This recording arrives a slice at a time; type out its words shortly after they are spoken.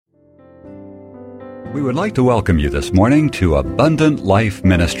We would like to welcome you this morning to Abundant Life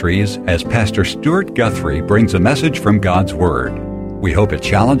Ministries as Pastor Stuart Guthrie brings a message from God's Word. We hope it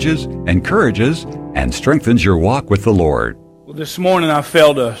challenges, encourages, and strengthens your walk with the Lord. Well, this morning I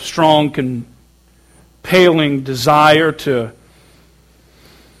felt a strong, compelling desire to,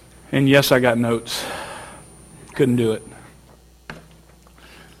 and yes, I got notes. Couldn't do it.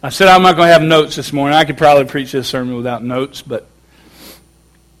 I said I'm not going to have notes this morning. I could probably preach this sermon without notes, but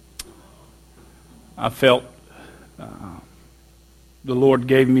I felt the Lord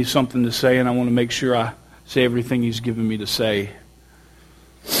gave me something to say, and I want to make sure I say everything He's given me to say.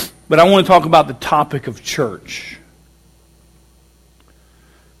 But I want to talk about the topic of church.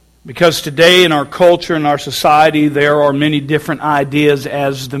 Because today in our culture and our society, there are many different ideas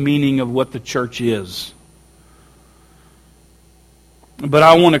as the meaning of what the church is. But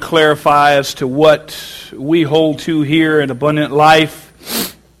I want to clarify as to what we hold to here in Abundant Life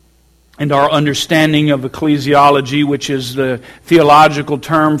and our understanding of ecclesiology, which is the theological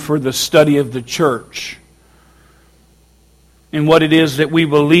term for the study of the church, and what it is that we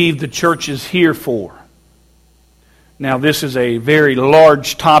believe the church is here for. Now, this is a very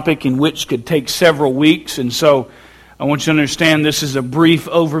large topic in which could take several weeks, and so I want you to understand this is a brief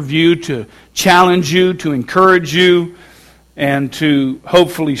overview to challenge you, to encourage you, and to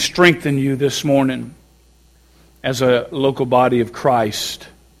hopefully strengthen you this morning as a local body of Christ.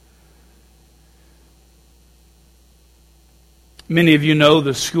 Many of you know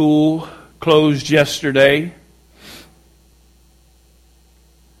the school closed yesterday.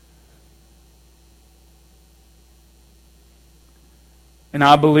 And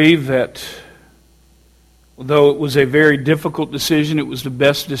I believe that although it was a very difficult decision, it was the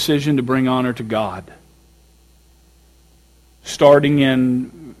best decision to bring honor to God. Starting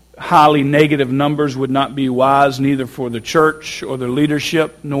in highly negative numbers would not be wise, neither for the church or the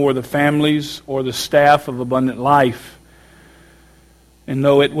leadership, nor the families or the staff of Abundant Life. And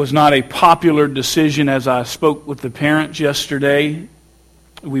though it was not a popular decision, as I spoke with the parents yesterday,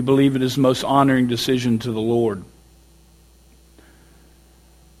 we believe it is the most honoring decision to the Lord.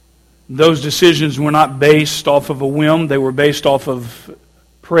 Those decisions were not based off of a whim. They were based off of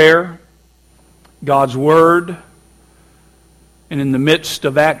prayer, God's Word. And in the midst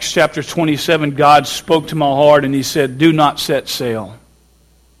of Acts chapter 27, God spoke to my heart and He said, "Do not set sail.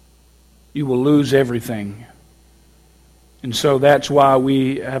 You will lose everything." And so that's why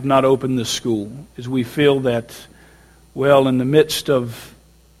we have not opened the school, is we feel that, well, in the midst of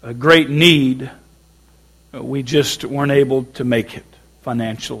a great need, we just weren't able to make it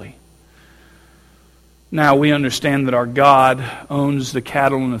financially. Now, we understand that our God owns the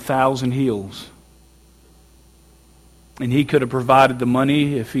cattle on 1,000 hills. And He could have provided the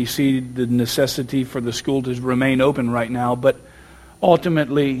money if He see the necessity for the school to remain open right now. But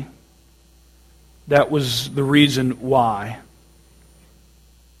ultimately, that was the reason why.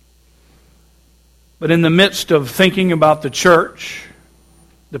 But in the midst of thinking about the church,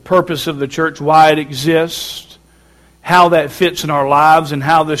 the purpose of the church, why it exists, how that fits in our lives, and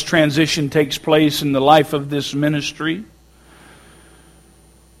how this transition takes place in the life of this ministry,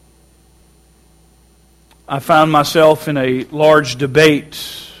 I found myself in a large debate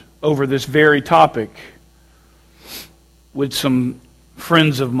over this very topic with some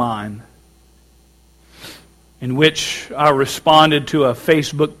friends of mine, in which I responded to a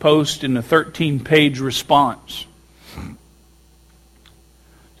Facebook post in a 13-page response.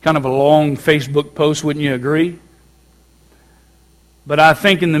 Kind of a long Facebook post, wouldn't you agree? But I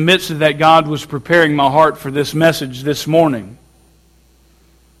think in the midst of that, God was preparing my heart for this message this morning.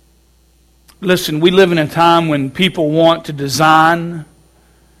 Listen, we live in a time when people want to design,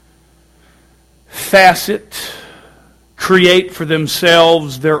 facet, create for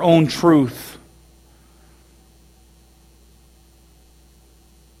themselves their own truth.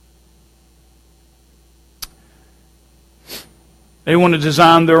 They want to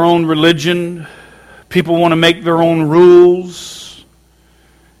design their own religion. People want to make their own rules.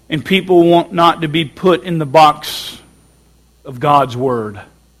 And people want not to be put in the box of God's Word.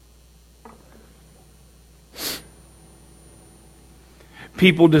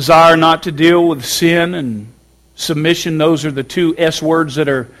 People desire not to deal with sin and submission. Those are the two S words that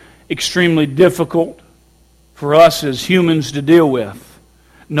are extremely difficult for us as humans to deal with.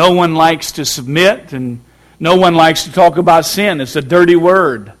 No one likes to submit, and no one likes to talk about sin. It's a dirty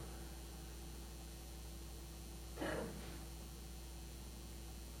word.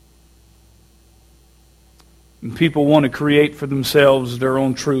 And people want to create for themselves their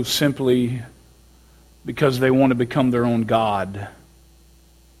own truth simply because they want to become their own God.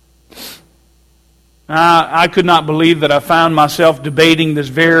 I could not believe that I found myself debating this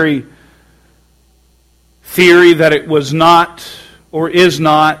very theory that it was not or is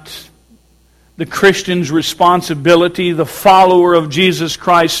not the Christian's responsibility, the follower of Jesus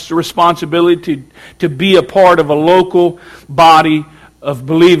Christ's responsibility to be a part of a local body of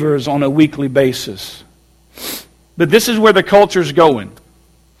believers on a weekly basis. But this is where the culture's going.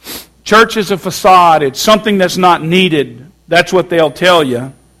 Church is a facade. It's something that's not needed. That's what they'll tell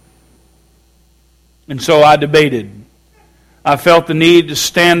you. And so I debated. I felt the need to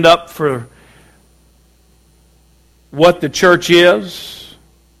stand up for what the church is.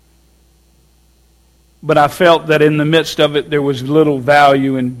 But I felt that in the midst of it there was little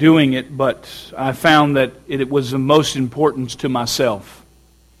value in doing it. But I found that it was of most importance to myself.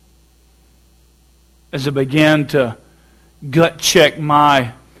 As I began to gut check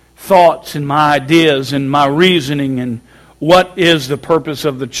my thoughts and my ideas and my reasoning and what is the purpose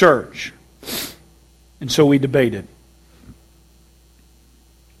of the church. And so we debated.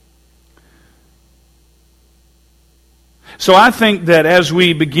 So I think that as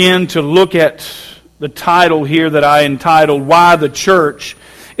we begin to look at the title here that I entitled, Why the Church,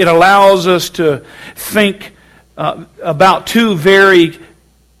 it allows us to think about two very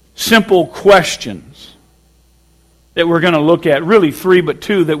simple questions that we're going to look at. Really three, but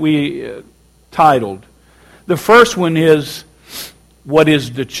two that we titled. The first one is, what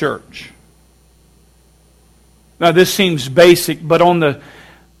is the church? Now this seems basic, but on the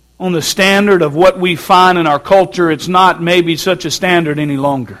standard of what we find in our culture, it's not maybe such a standard any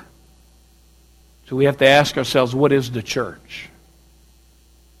longer. So we have to ask ourselves, what is the church?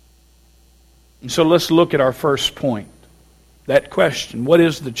 And so let's look at our first point. That question, what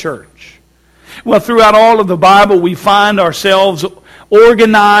is the church? Well, throughout all of the Bible, we find ourselves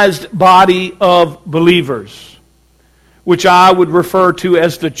organized body of believers, which I would refer to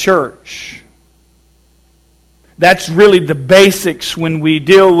as the church. That's really the basics when we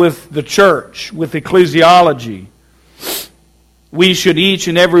deal with the church, with ecclesiology. We should each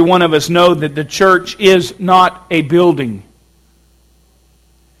and every one of us know that the church is not a building.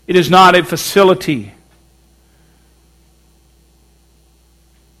 It is not a facility.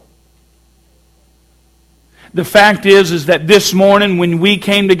 The fact is that this morning when we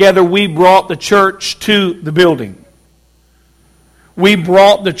came together, we brought the church to the building. We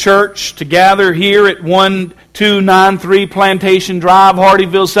brought the church to gather here at 1293 Plantation Drive,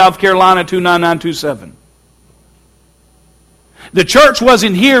 Hardyville, South Carolina, 29927. The church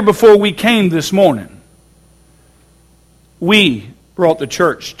wasn't here before we came this morning. We brought the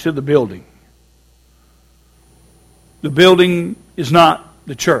church to the building. The building is not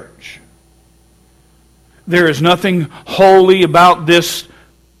the church. There is nothing holy about this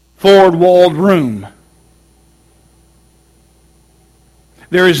forward-walled room.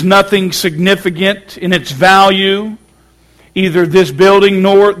 There is nothing significant in its value, either this building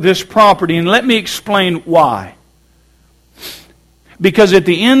nor this property. And let me explain why. Because at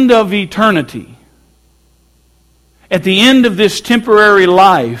the end of eternity, at the end of this temporary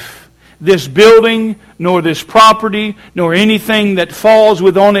life, this building, nor this property, nor anything that falls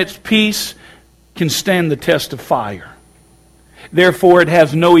within its piece can stand the test of fire. Therefore, it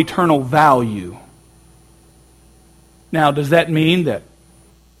has no eternal value. Now, does that mean that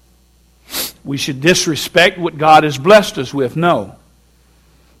we should disrespect what God has blessed us with? No.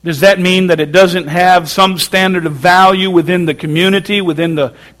 Does that mean that it doesn't have some standard of value within the community, within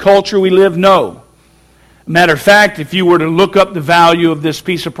the culture we live? No. Matter of fact, if you were to look up the value of this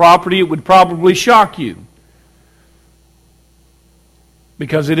piece of property, it would probably shock you.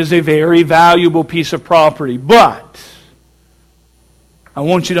 Because it is a very valuable piece of property. But I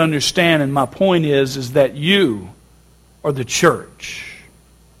want you to understand, and my point is that you are the church,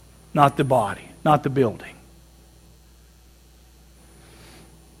 not the body, not the building.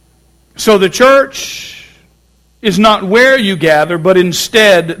 So the church is not where you gather, but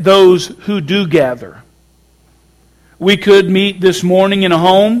instead those who do gather. We could meet this morning in a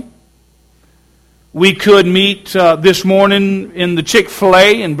home. We could meet this morning in the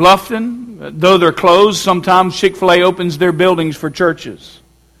Chick-fil-A in Bluffton. Though they're closed, sometimes Chick-fil-A opens their buildings for churches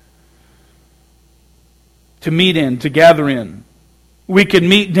to meet in, to gather in. We could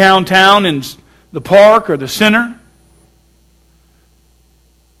meet downtown in the park or the center.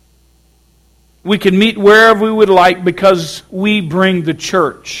 We can meet wherever we would like because we bring the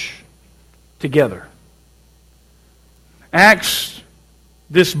church together. Acts,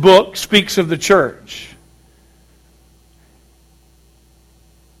 this book, speaks of the church.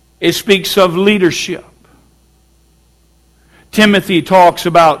 It speaks of leadership. Timothy talks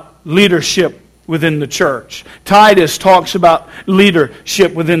about leadership within the church. Titus talks about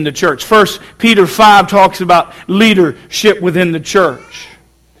leadership within the church. 1 Peter 5 talks about leadership within the church.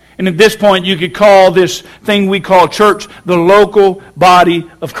 And at this point, you could call this thing we call church the local body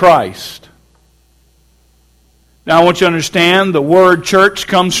of Christ. Now, I want you to understand the word church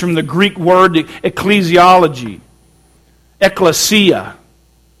comes from the Greek word ecclesiology. Ecclesia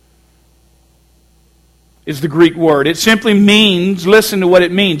is the Greek word. It simply means, listen to what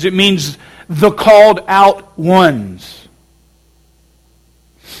it means. It means the called out ones.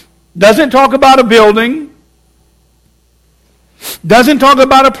 Doesn't talk about a building. Doesn't talk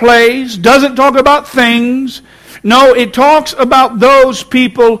about a place. Doesn't talk about things. No, it talks about those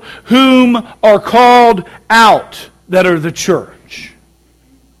people whom are called out that are the church.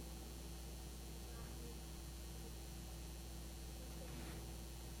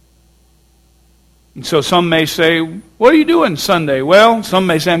 And so some may say, what are you doing Sunday? Well, some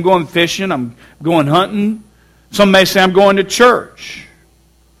may say, I'm going fishing, I'm going hunting. Some may say, I'm going to church.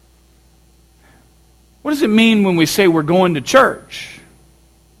 What does it mean when we say we're going to church?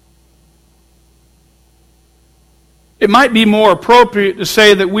 It might be more appropriate to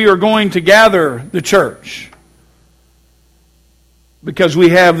say that we are going to gather the church. Because we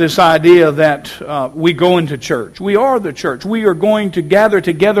have this idea that we go into church. We are the church. We are going to gather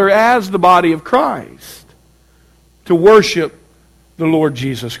together as the body of Christ to worship the Lord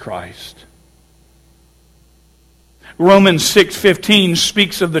Jesus Christ. Romans 6:15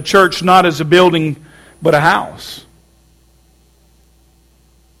 speaks of the church not as a building but a house.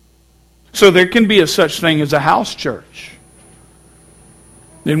 So there can be a such thing as a house church.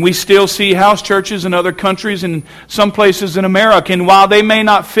 And we still see house churches in other countries and some places in America. And while they may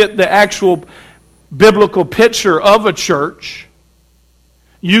not fit the actual biblical picture of a church,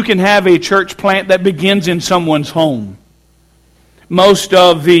 you can have a church plant that begins in someone's home. Most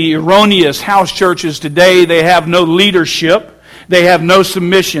of the erroneous house churches today, they have no leadership, they have no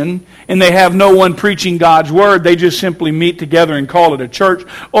submission, and they have no one preaching God's Word. They just simply meet together and call it a church.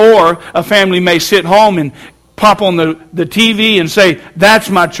 Or a family may sit home and pop on the TV and say, that's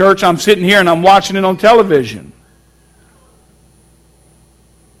my church, I'm sitting here and I'm watching it on television.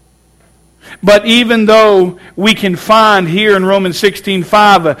 But even though we can find here in Romans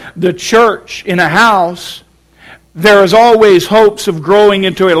 16:5 the church in a house, there is always hopes of growing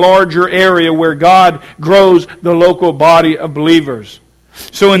into a larger area where God grows the local body of believers.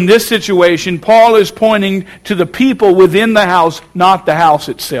 So in this situation, Paul is pointing to the people within the house, not the house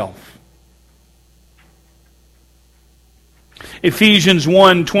itself. Ephesians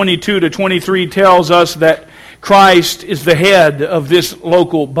 1:22-23 tells us that Christ is the head of this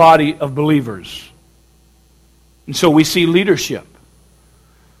local body of believers. And so we see leadership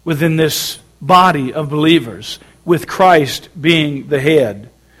within this body of believers, with Christ being the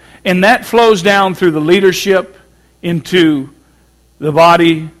head. And that flows down through the leadership into the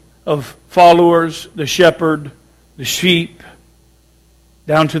body of followers, the shepherd, the sheep,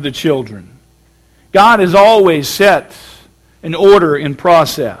 down to the children. God has always set an order in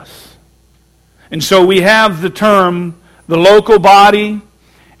process. And so we have the term, the local body,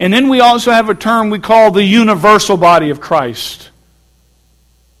 and then we also have a term we call the universal body of Christ.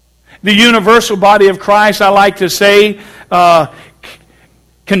 The universal body of Christ, I like to say,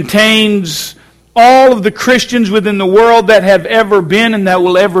 contains all of the Christians within the world that have ever been and that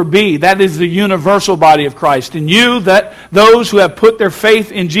will ever be. That is the universal body of Christ. And those who have put their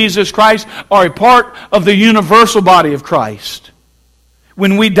faith in Jesus Christ, are a part of the universal body of Christ.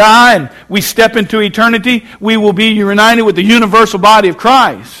 When we die and we step into eternity, we will be united with the universal body of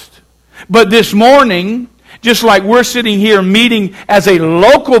Christ. But this morning, just like we're sitting here meeting as a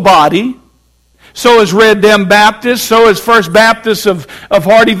local body, so is Red Dem Baptist, so is First Baptist of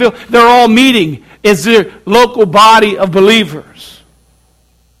Hardyville. They're all meeting as their local body of believers.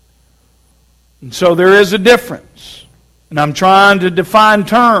 And so there is a difference. And I'm trying to define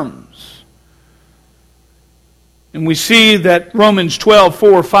terms. And we see that Romans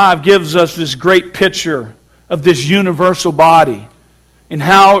 12:4-5 gives us this great picture of this universal body and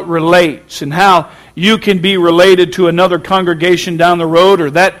how it relates and how you can be related to another congregation down the road,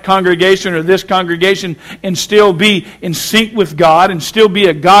 or that congregation or this congregation, and still be in sync with God and still be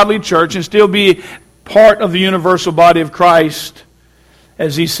a godly church and still be part of the universal body of Christ.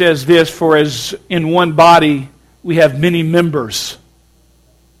 As he says this, for as in one body we have many members,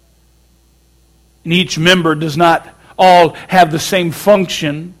 and each member does not all have the same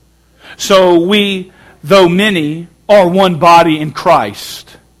function, so we, though many, are one body in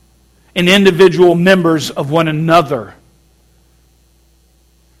Christ, and individual members of one another.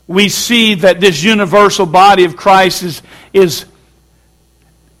 We see that this universal body of Christ is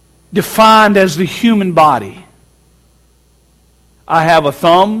defined as the human body. I have a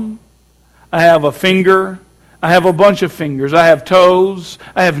thumb, I have a finger, I have a bunch of fingers. I have toes.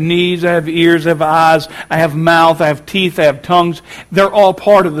 I have knees. I have ears. I have eyes. I have mouth. I have teeth. I have tongues. They're all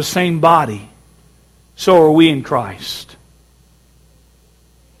part of the same body. So are we in Christ.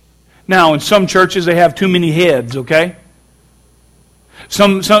 Now, in some churches, they have too many heads, okay?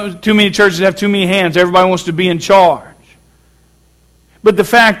 Some too many churches have too many hands. Everybody wants to be in charge. But the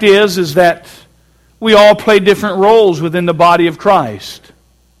fact is that we all play different roles within the body of Christ.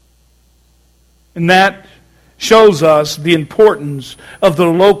 And that shows us the importance of the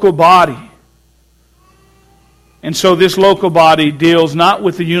local body. And so this local body deals not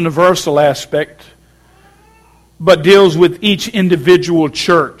with the universal aspect, but deals with each individual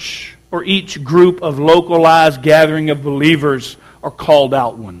church or each group of localized gathering of believers or called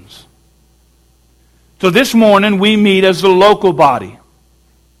out ones. So this morning we meet as the local body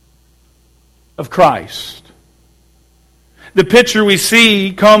of Christ. The picture we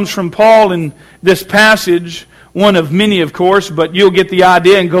see comes from Paul in this passage, one of many, of course, but you'll get the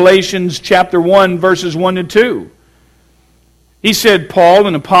idea in Galatians chapter 1, verses 1 and 2. He said, Paul,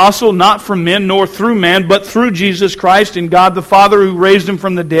 an apostle, not from men nor through man, but through Jesus Christ and God the Father who raised him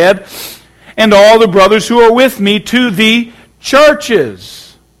from the dead, and all the brothers who are with me, to the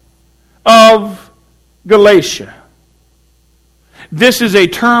churches of Galatia. This is a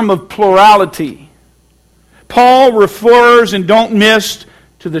term of plurality. Paul refers, and don't miss,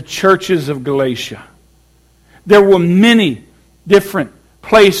 to the churches of Galatia. There were many different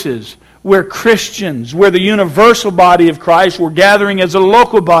places where Christians, where the universal body of Christ were gathering as a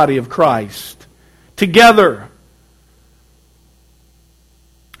local body of Christ together.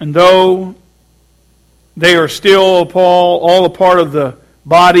 And though they are still, all a part of the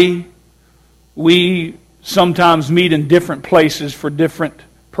body, we sometimes meet in different places for different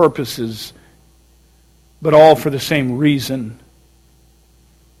purposes, but all for the same reason.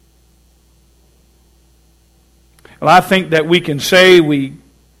 Well, I think that we can say we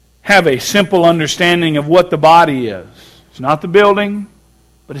have a simple understanding of what the body is. It's not the building,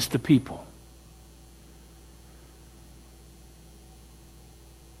 but it's the people.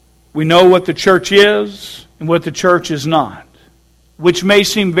 We know what the church is and what the church is not, which may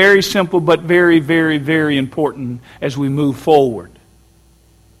seem very simple, but very, very, very important as we move forward.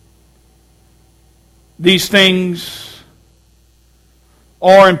 These things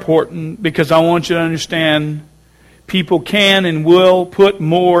are important because I want you to understand people can and will put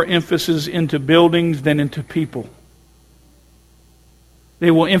more emphasis into buildings than into people.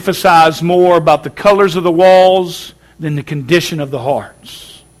 They will emphasize more about the colors of the walls than the condition of the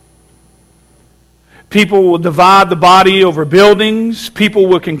hearts. People will divide the body over buildings. People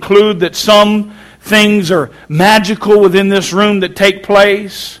will conclude that some things are magical within this room that take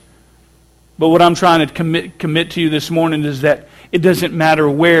place. But what I'm trying to commit to you this morning is that it doesn't matter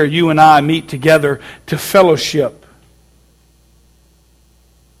where you and I meet together to fellowship.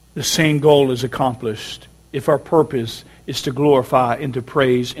 The same goal is accomplished if our purpose is to glorify and to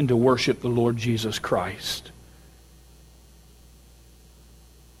praise and to worship the Lord Jesus Christ.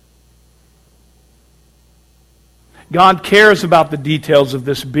 God cares about the details of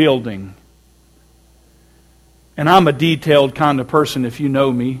this building. And I'm a detailed kind of person if you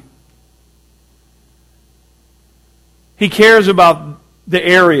know me. He cares about the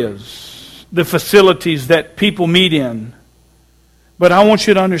areas, the facilities that people meet in. But I want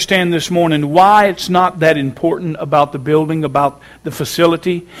you to understand this morning why it's not that important about the building, about the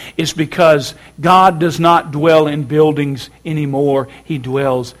facility. It's because God does not dwell in buildings anymore. He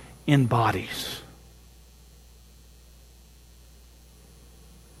dwells in bodies.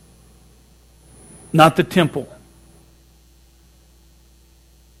 Not the temple.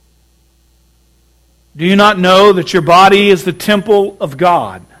 Do you not know that your body is the temple of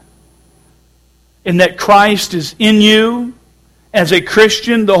God? And that Christ is in you? As a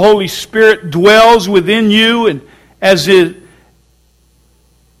Christian, the Holy Spirit dwells within you, and as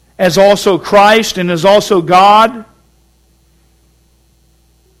also Christ and as also God.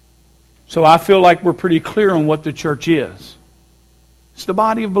 So I feel like we're pretty clear on what the church is. It's the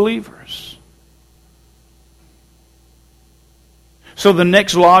body of believers. So the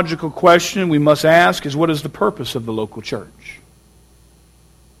next logical question we must ask is, what is the purpose of the local church?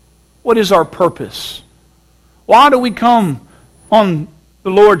 What is our purpose? Why do we come on the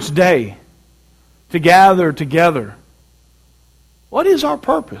Lord's Day to gather together? What is our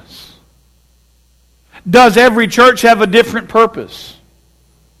purpose? Does every church have a different purpose?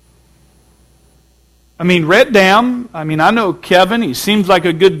 Red Dam, I know Kevin. He seems like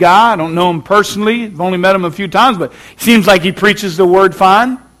a good guy. I don't know him personally. I've only met him a few times, but he seems like he preaches the Word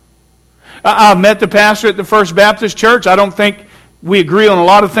fine. I've met the pastor at the First Baptist Church. I don't think we agree on a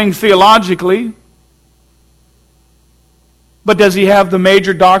lot of things theologically. But does he have the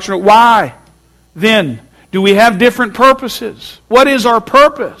major doctrinal? Why? Then, do we have different purposes? What is our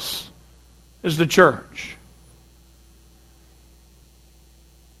purpose as the church?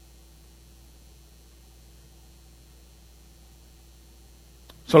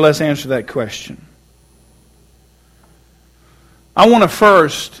 So let's answer that question. I want to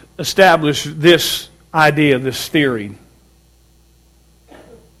first establish this idea, this theory.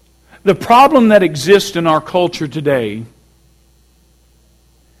 The problem that exists in our culture today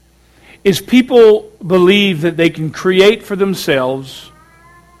is people believe that they can create for themselves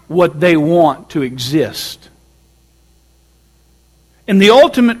what they want to exist. And the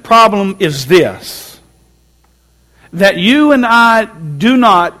ultimate problem is this: that you and I do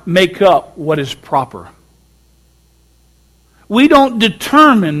not make up what is proper. We don't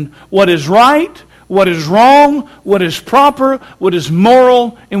determine what is right, what is wrong, what is proper, what is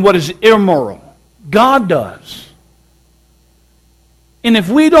moral, and what is immoral. God does. And if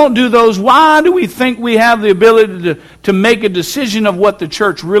we don't do those, why do we think we have the ability to make a decision of what the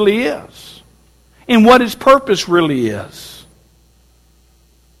church really is and what its purpose really is?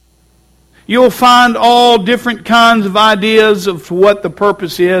 You'll find all different kinds of ideas of what the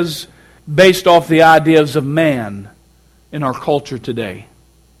purpose is based off the ideas of man in our culture today.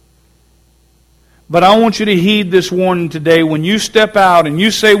 But I want you to heed this warning today. When you step out and you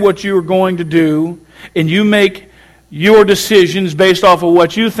say what you are going to do, and you make your decisions based off of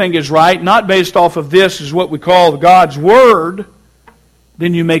what you think is right, not based off of this is what we call God's Word,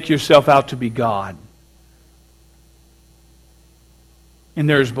 then you make yourself out to be God. And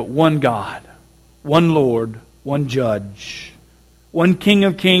there is but one God, one Lord, one Judge, one King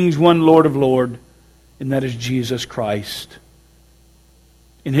of Kings, one Lord of Lords, and that is Jesus Christ.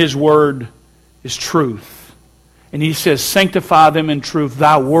 And His Word is truth. And He says, sanctify them in truth.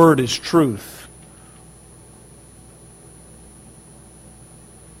 Thy Word is truth.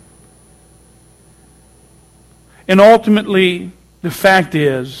 And ultimately, the fact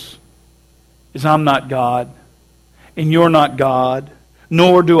is I'm not God, and you're not God,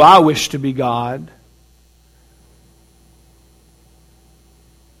 nor do I wish to be God.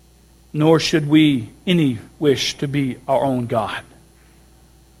 Nor should we any wish to be our own God.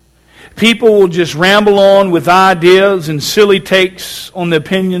 People will just ramble on with ideas and silly takes on the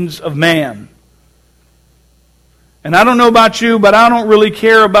opinions of man. And I don't know about you, but I don't really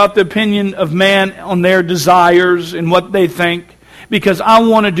care about the opinion of man on their desires and what they think, because I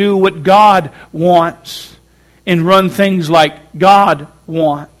want to do what God wants and run things like God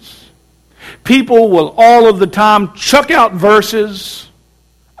wants. People will all of the time chuck out verses.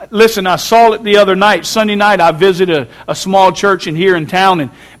 Listen, I saw it the other night. Sunday night, I visited a small church here in town,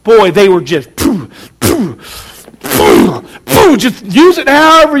 and boy, they were just, just use it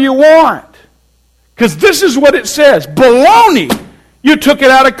however you want. Because this is what it says. Baloney! You took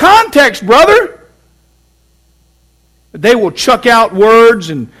it out of context, brother. They will chuck out words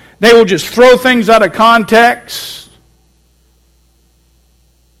and they will just throw things out of context.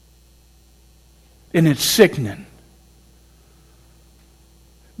 And it's sickening.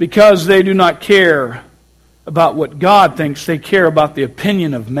 Because they do not care about what God thinks, they care about the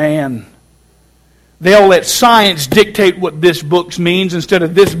opinion of man. They'll let science dictate what this book means instead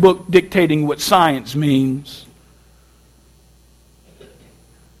of this book dictating what science means.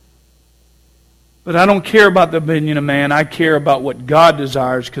 But I don't care about the opinion of man. I care about what God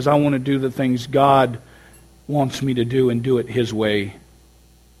desires, because I want to do the things God wants me to do and do it His way.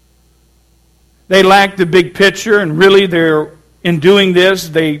 They lack the big picture, and really in doing this,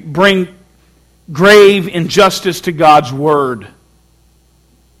 they bring grave injustice to God's Word.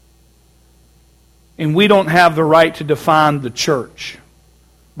 And we don't have the right to define the church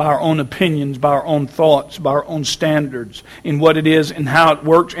by our own opinions, by our own thoughts, by our own standards, in what it is and how it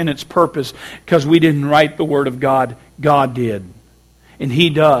works and its purpose, because we didn't write the Word of God. God did. And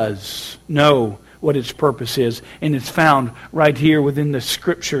He does know what its purpose is. And it's found right here within the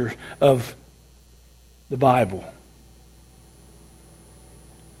Scripture of the Bible.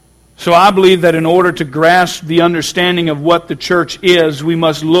 So I believe that in order to grasp the understanding of what the church is, we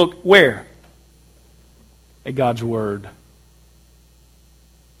must look where? At God's Word.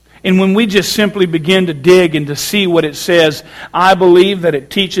 And when we just simply begin to dig and to see what it says, I believe that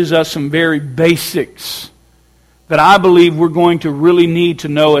it teaches us some very basics that I believe we're going to really need to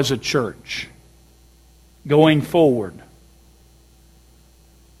know as a church going forward.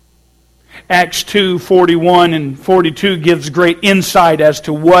 Acts 2:41 and 42 gives great insight as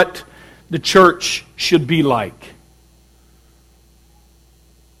to what the church should be like.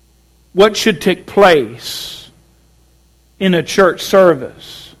 What should take place in a church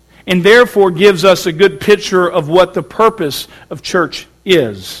service? and therefore gives us a good picture of what the purpose of church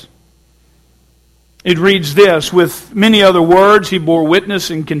is. It reads this, with many other words he bore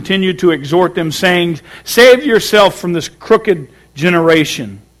witness and continued to exhort them, saying, save yourself from this crooked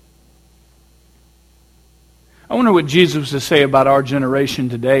generation. I wonder what Jesus was to say about our generation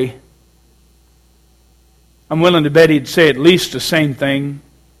today. I'm willing to bet he'd say at least the same thing.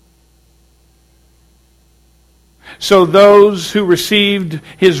 So those who received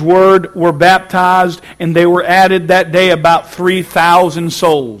his word were baptized, and they were added that day about 3,000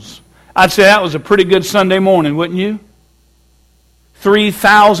 souls. I'd say that was a pretty good Sunday morning, wouldn't you?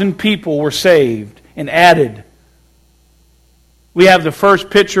 3,000 people were saved and added. We have the first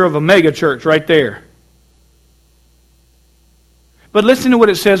picture of a mega church right there. But listen to what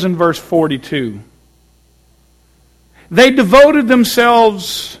it says in verse 42. They devoted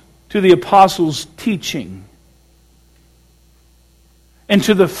themselves to the apostles' teaching and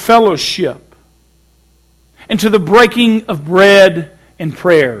to the fellowship and to the breaking of bread and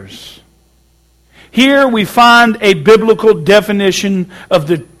prayers. Here we find a biblical definition of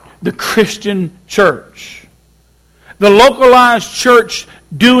the Christian church. The localized church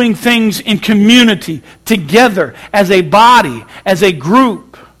doing things in community, together, as a body, as a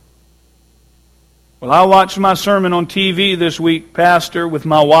group. Well, I watched my sermon on TV this week, Pastor, with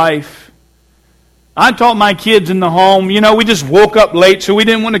my wife. I taught my kids in the home. We just woke up late, so we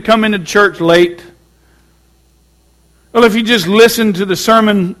didn't want to come into church late. Well, if you just listen to the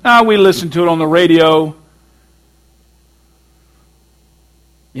sermon, we listened to it on the radio.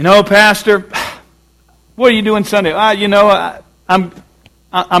 Pastor, what are you doing Sunday? I'm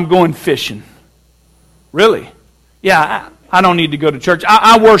going fishing. Really? Yeah, I don't need to go to church.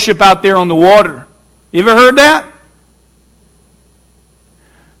 I worship out there on the water. You ever heard that?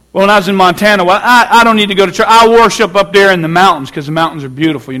 Well, when I was in Montana, I don't need to go to church. I worship up there in the mountains because the mountains are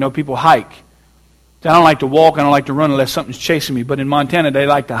beautiful. People hike. I don't like to walk, I don't like to run unless something's chasing me. But in Montana, they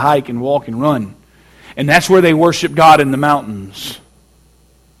like to hike and walk and run. And that's where they worship God, in the mountains.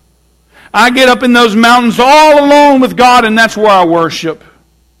 I get up in those mountains all alone with God, and that's where I worship.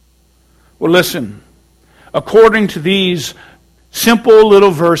 Well, listen. According to these simple little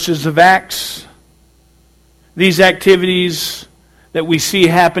verses of Acts, these activities that we see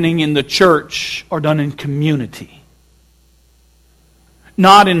happening in the church are done in community.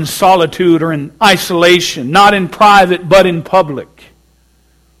 Not in solitude or in isolation. Not in private, but in public.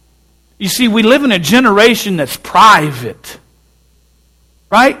 You see, we live in a generation that's private.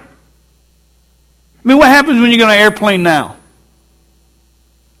 Right? I mean, what happens when you get on an airplane now?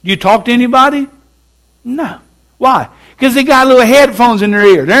 Do you talk to anybody? No. Why? Because they got little headphones in their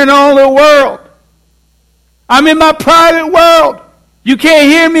ear. They're in their own little world. I'm in my private world. You can't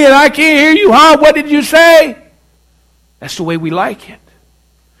hear me and I can't hear you. Huh? What did you say? That's the way we like it.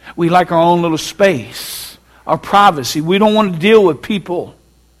 We like our own little space, our privacy. We don't want to deal with people.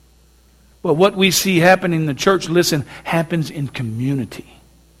 But what we see happening in the church, listen, happens in community.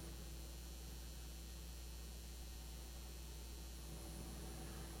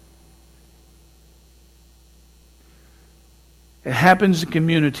 It happens in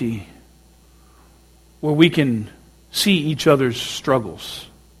community where we can see each other's struggles.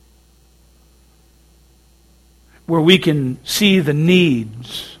 Where we can see the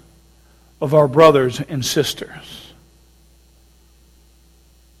needs of our brothers and sisters.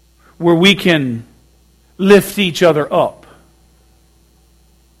 Where we can lift each other up.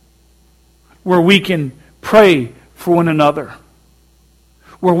 Where we can pray for one another.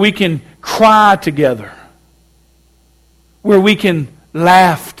 Where we can cry together. Where we can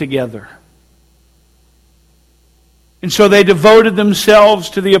laugh together. And so they devoted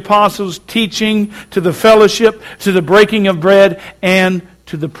themselves to the apostles' teaching, to the fellowship, to the breaking of bread, and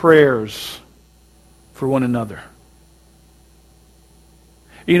to the prayers for one another.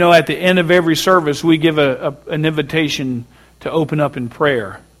 At the end of every service, we give an invitation to open up in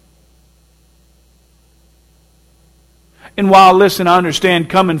prayer. And while, listen, I understand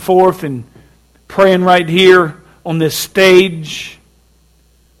coming forth and praying right here on this stage,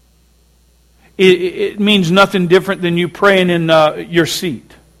 it means nothing different than you praying in your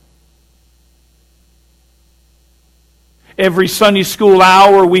seat. Every Sunday school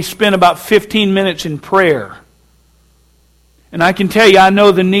hour, we spend about 15 minutes in prayer. And I can tell you, I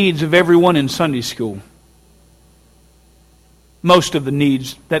know the needs of everyone in Sunday school. Most of the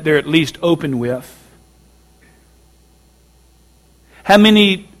needs that they're at least open with. How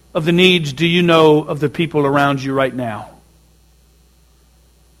many of the needs do you know of the people around you right now?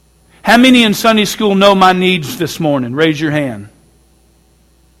 How many in Sunday school know my needs this morning? Raise your hand.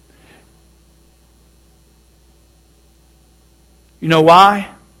 You know why?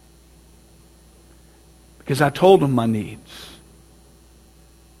 Because I told him my needs.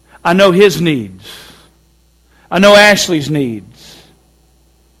 I know his needs. I know Ashley's needs.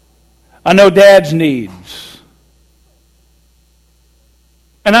 I know Dad's needs.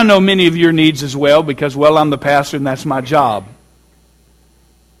 And I know many of your needs as well because, well, I'm the pastor and that's my job.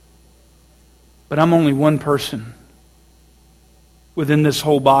 But I'm only one person within this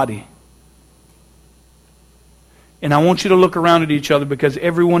whole body. And I want you to look around at each other because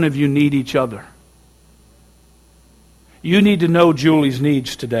every one of you need each other. You need to know Julie's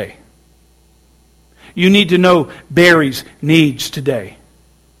needs today. You need to know Barry's needs today.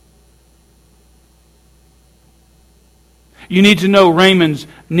 You need to know Raymond's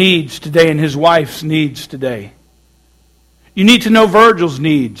needs today and his wife's needs today. You need to know Virgil's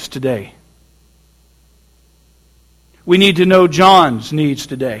needs today. We need to know John's needs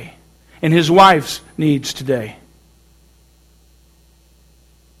today and his wife's needs today.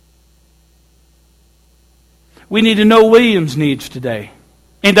 We need to know William's needs today.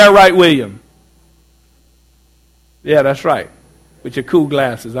 Ain't that right, William? Yeah, that's right. With your cool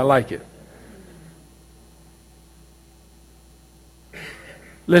glasses. I like it.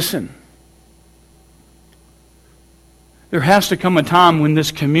 Listen. There has to come a time when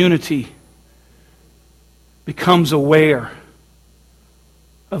this community becomes aware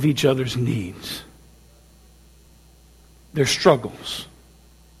of each other's needs, their struggles,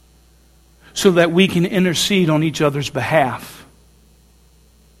 so that we can intercede on each other's behalf.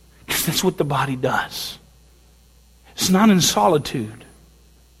 Because that's what the body does. It's not in solitude.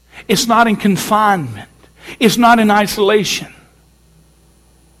 It's not in confinement. It's not in isolation.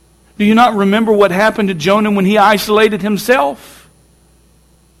 Do you not remember what happened to Jonah when he isolated himself?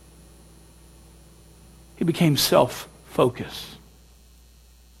 He became self-focused.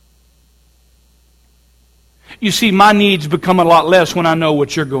 You see, my needs become a lot less when I know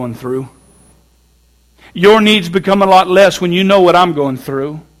what you're going through. Your needs become a lot less when you know what I'm going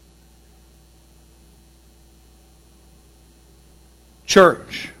through.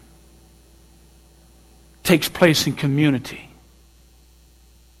 Church takes place in community.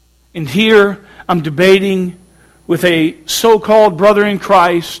 And here I'm debating with a so-called brother in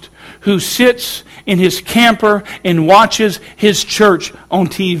Christ who sits in his camper and watches his church on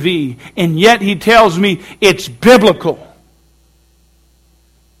TV. And yet he tells me it's biblical.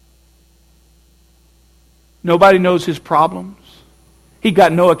 Nobody knows his problems. He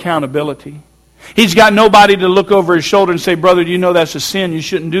got no accountability. He's got nobody to look over his shoulder and say, brother, do you know that's a sin? You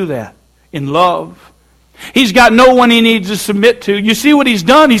shouldn't do that. In love. He's got no one he needs to submit to. You see what he's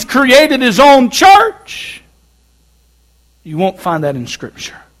done? He's created his own church. You won't find that in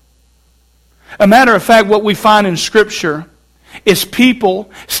Scripture. A matter of fact, what we find in Scripture is people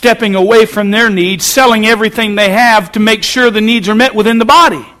stepping away from their needs, selling everything they have to make sure the needs are met within the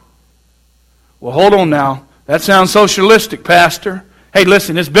body. Well, hold on now. That sounds socialistic, Pastor. Hey,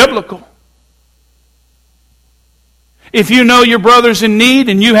 listen, it's biblical. If you know your brother's in need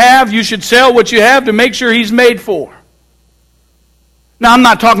and you should sell what you have to make sure he's made for. Now, I'm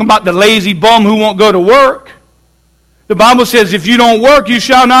not talking about the lazy bum who won't go to work. The Bible says, if you don't work, you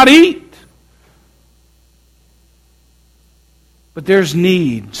shall not eat. But there's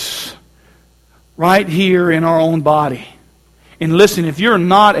needs right here in our own body. And listen, if you're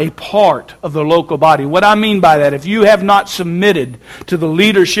not a part of the local body, what I mean by that, if you have not submitted to the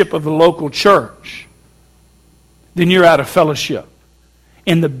leadership of the local church, then you're out of fellowship.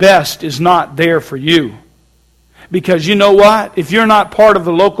 And the best is not there for you. Because you know what? If you're not part of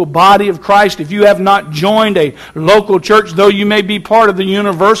the local body of Christ, if you have not joined a local church, though you may be part of the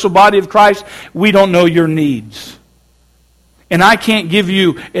universal body of Christ, we don't know your needs. And I can't give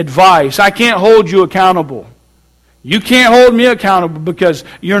you advice. I can't hold you accountable. You can't hold me accountable because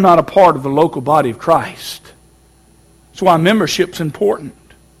you're not a part of the local body of Christ. That's why membership's important.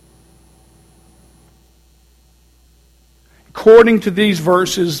 According to these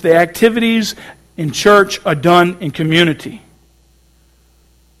verses, the activities in church are done in community.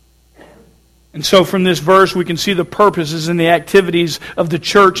 And so from this verse we can see the purposes and the activities of the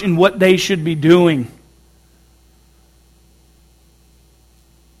church and what they should be doing.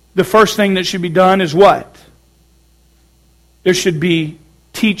 The first thing that should be done is what? There should be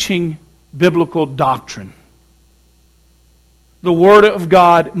teaching biblical doctrine. The Word of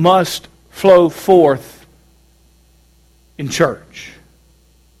God must flow forth in church.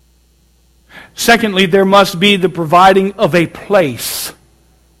 Secondly, there must be the providing of a place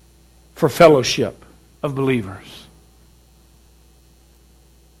for fellowship of believers.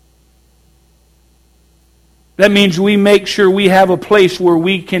 That means we make sure we have a place where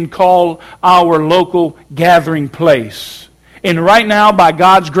we can call our local gathering place. And right now, by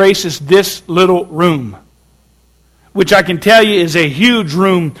God's grace, is this little room. which I can tell you is a huge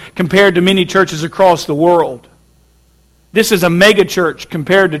room compared to many churches across the world. This is a mega church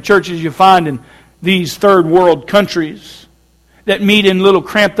compared to churches you find in these third world countries that meet in little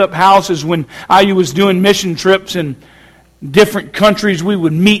cramped up houses. When I was doing mission trips in different countries, we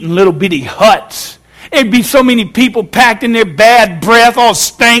would meet in little bitty huts. It'd be so many people packed in their bad breath, all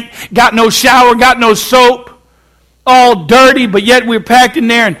stank, got no shower, got no soap, all dirty, but yet we're packed in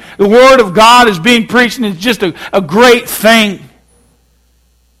there and the Word of God is being preached and it's just a great thing.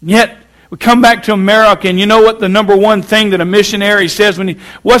 Yet we come back to America, and you know what the number one thing that a missionary says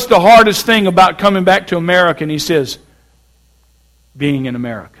what's the hardest thing about coming back to America? And he says, being in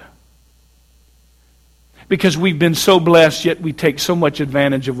America. Because we've been so blessed, yet we take so much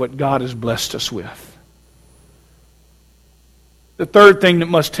advantage of what God has blessed us with. The third thing that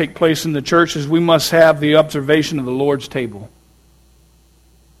must take place in the church is we must have the observation of the Lord's table.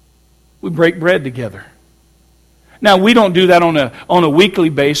 We break bread together. Now, we don't do that on a weekly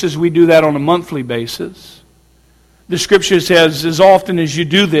basis. We do that on a monthly basis. The Scripture says, as often as you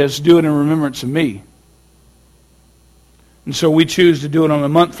do this, do it in remembrance of me. And so we choose to do it on a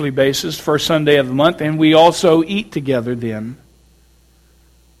monthly basis, first Sunday of the month, and we also eat together then.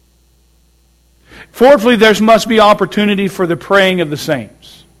 Fourthly, there must be opportunity for the praying of the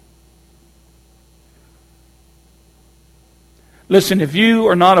saints. Listen, if you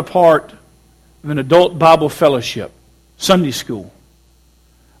are not a part of an adult Bible fellowship, Sunday school,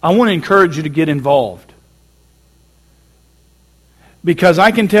 I want to encourage you to get involved. Because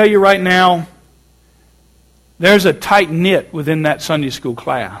I can tell you right now, there's a tight knit within that Sunday school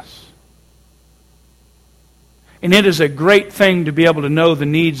class. And it is a great thing to be able to know the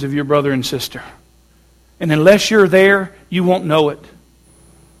needs of your brother and sister. And unless you're there, you won't know it.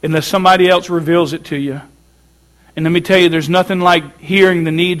 Unless somebody else reveals it to you. And let me tell you, there's nothing like hearing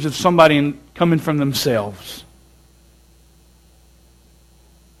the needs of somebody coming from themselves.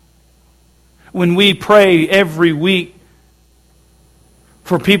 When we pray every week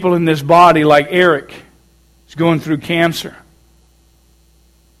for people in this body like Eric, who's going through cancer,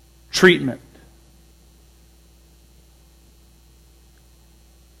 treatment,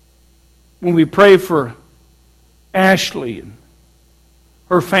 when we pray for Ashley and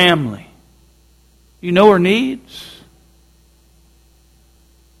her family, you know her needs.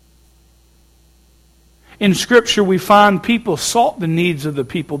 In Scripture, we find people sought the needs of the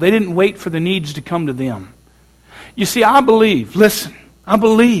people. They didn't wait for the needs to come to them. You see, I believe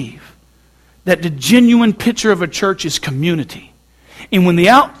that the genuine picture of a church is community. And when the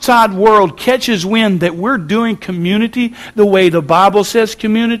outside world catches wind that we're doing community the way the Bible says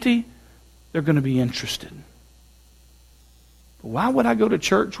community, they're going to be interested. But why would I go to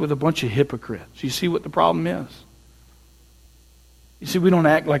church with a bunch of hypocrites? You see what the problem is? You see, we don't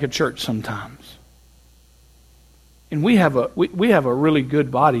act like a church sometimes. And we have a really good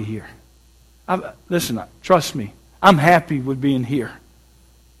body here. Listen, trust me, I'm happy with being here.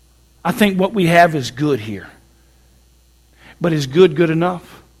 I think what we have is good here. But is good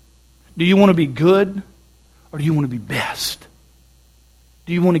enough? Do you want to be good, or do you want to be best?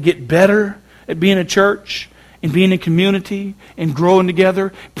 Do you want to get better at being a church and being a community and growing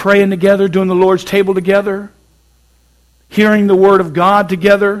together, praying together, doing the Lord's table together, hearing the Word of God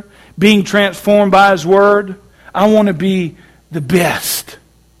together, being transformed by His Word? I want to be the best.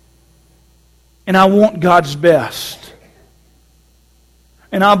 And I want God's best.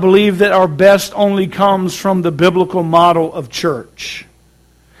 And I believe that our best only comes from the biblical model of church.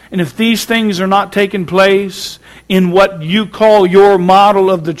 And if these things are not taking place in what you call your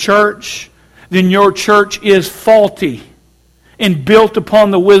model of the church, then your church is faulty and built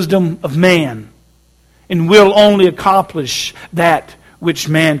upon the wisdom of man and will only accomplish that which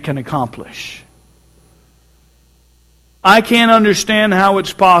man can accomplish. I can't understand how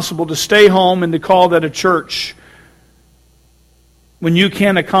it's possible to stay home and to call that a church when you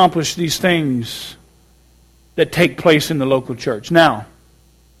can't accomplish these things that take place in the local church. Now,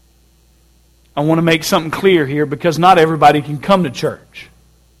 I want to make something clear here, because not everybody can come to church.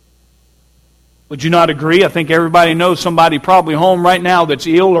 Would you not agree? I think everybody knows somebody probably home right now that's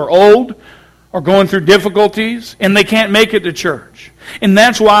ill or old or going through difficulties, and they can't make it to church. And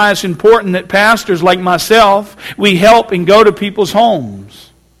that's why it's important that pastors like myself, we help and go to people's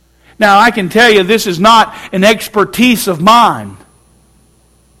homes. Now, I can tell you this is not an expertise of mine.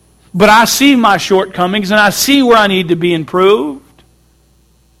 But I see my shortcomings and I see where I need to be improved.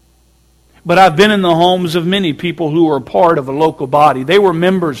 But I've been in the homes of many people who were part of a local body. They were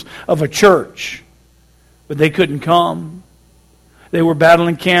members of a church, but they couldn't come. They were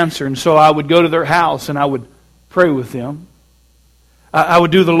battling cancer, and so I would go to their house and I would pray with them. I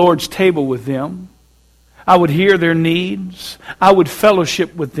would do the Lord's table with them. I would hear their needs. I would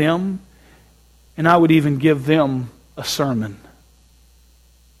fellowship with them. And I would even give them a sermon.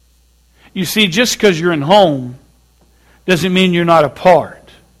 You see, just because you're in home doesn't mean you're not a part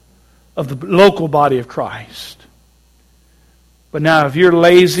of the local body of Christ. But now if you're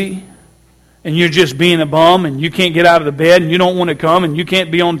lazy and you're just being a bum and you can't get out of the bed and you don't want to come and you can't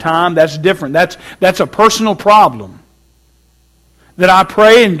be on time, that's different. That's a personal problem. That I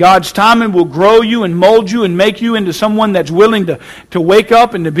pray in God's timing will grow you and mold you and make you into someone that's willing to wake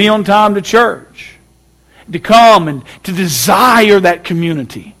up and to be on time to church. To come and to desire that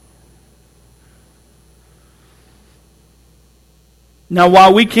community. Now,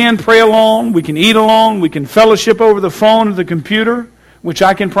 while we can pray along, we can eat along, we can fellowship over the phone or the computer, which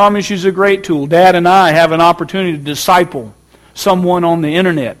I can promise you is a great tool. Dad and I have an opportunity to disciple someone on the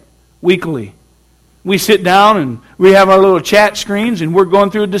internet weekly. We sit down and we have our little chat screens and we're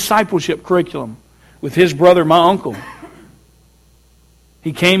going through a discipleship curriculum with his brother, my uncle.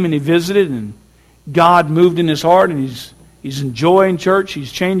 He came and he visited and God moved in his heart and he's enjoying church.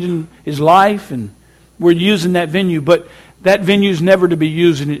 He's changing his life and we're using that venue. But that venue is never to be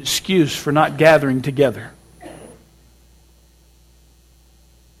used as an excuse for not gathering together.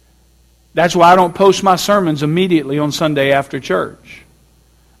 That's why I don't post my sermons immediately on Sunday after church.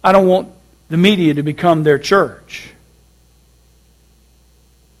 I don't want the media to become their church.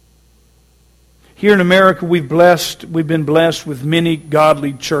 Here in America, we've been blessed with many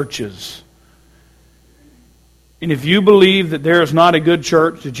godly churches. And if you believe that there is not a good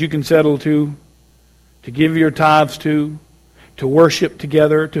church that you can settle to give your tithes to worship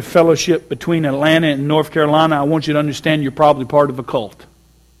together, to fellowship between Atlanta and North Carolina, I want you to understand you're probably part of a cult.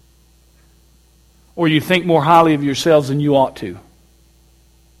 Or you think more highly of yourselves than you ought to.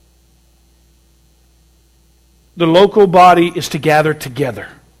 The local body is to gather together.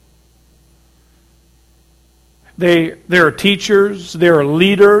 There are teachers, there are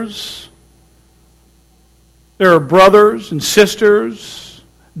leaders, there are brothers and sisters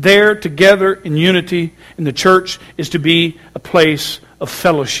there together in unity, and the church is to be a place of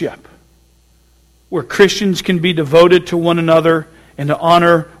fellowship where Christians can be devoted to one another and to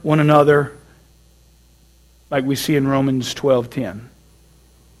honor one another like we see in Romans 12:10.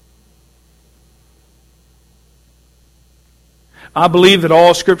 I believe that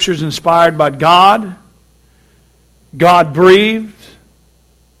all Scripture is inspired by God, God-breathed.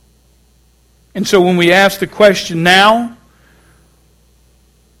 And so when we ask the question now,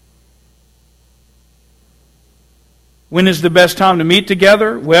 when is the best time to meet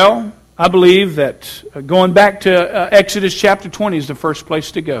together? Well, I believe that going back to Exodus chapter 20 is the first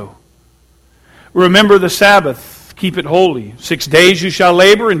place to go. Remember the Sabbath, keep it holy. 6 days you shall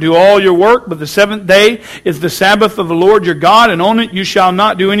labor and do all your work, but the seventh day is the Sabbath of the Lord your God, and on it you shall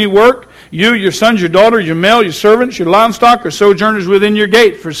not do any work. You, your sons, your daughters, your male, your servants, your livestock, are sojourners within your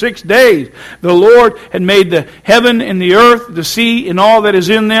gates. For 6 days the Lord had made the heaven and the earth, the sea, and all that is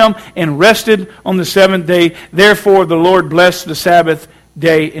in them, and rested on the seventh day. Therefore the Lord blessed the Sabbath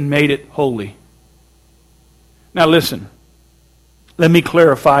day and made it holy. Now listen. Let me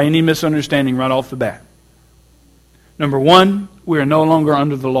clarify any misunderstanding right off the bat. Number one, we are no longer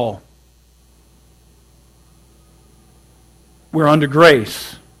under the law. We're under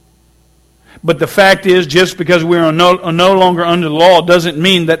grace. But the fact is, just because we are no longer under the law doesn't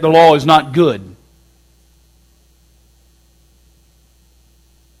mean that the law is not good.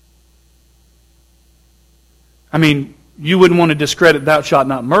 I mean, you wouldn't want to discredit thou shalt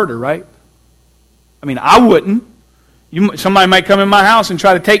not murder, right? I mean, I wouldn't. Somebody might come in my house and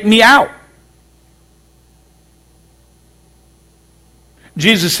try to take me out.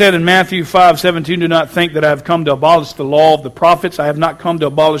 Jesus said in Matthew 5:17, do not think that I have come to abolish the law of the prophets. I have not come to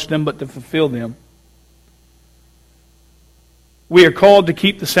abolish them, but to fulfill them. We are called to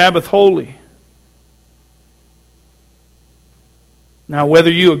keep the Sabbath holy. Now,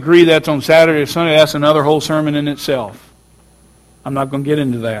 whether you agree that's on Saturday or Sunday, that's another whole sermon in itself. I'm not going to get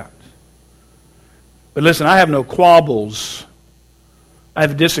into that. But listen, I have no quabbles. I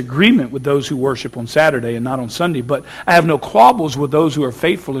have a disagreement with those who worship on Saturday and not on Sunday, but I have no quabbles with those who are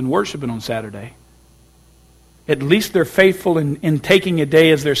faithful in worshiping on Saturday. At least they're faithful in taking a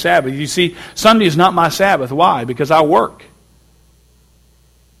day as their Sabbath. You see, Sunday is not my Sabbath. Why? Because I work.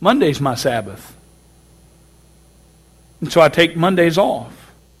 Monday's my Sabbath. And so I take Mondays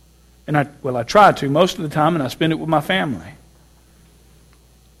off. And I try to most of the time, and I spend it with my family.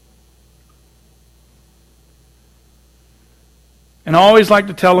 And I always like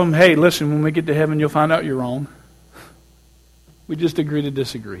to tell them, hey, listen, when we get to heaven, you'll find out you're wrong. We just agree to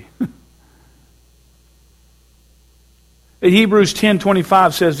disagree. Hebrews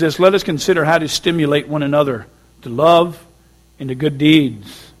 10:25 says this, "Let us consider how to stimulate one another to love and to good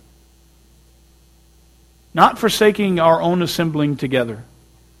deeds, not forsaking our own assembling together,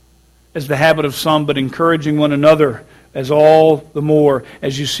 as the habit of some, but encouraging one another, as all the more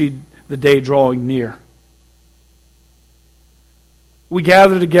as you see the day drawing near." We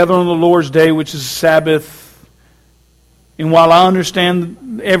gather together on the Lord's Day, which is Sabbath. And while I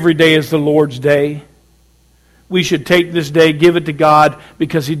understand every day is the Lord's Day, we should take this day, give it to God,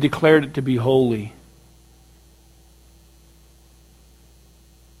 because He declared it to be holy.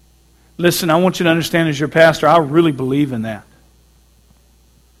 Listen, I want you to understand as your pastor, I really believe in that.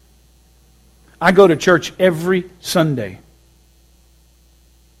 I go to church every Sunday.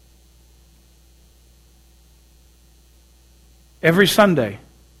 Every Sunday.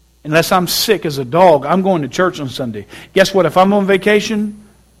 Unless I'm sick as a dog, I'm going to church on Sunday. Guess what? If I'm on vacation,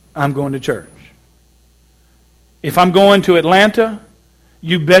 I'm going to church. If I'm going to Atlanta,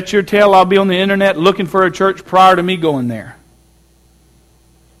 you bet your tail I'll be on the internet looking for a church prior to me going there.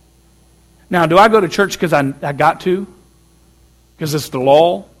 Now, do I go to church because I got to? Because it's the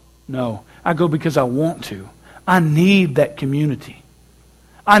law? No. I go because I want to. I need that community.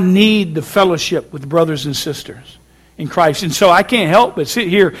 I need the fellowship with brothers and sisters in Christ. And so I can't help but sit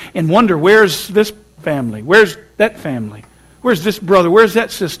here and wonder, where's this family? Where's that family? Where's this brother? Where's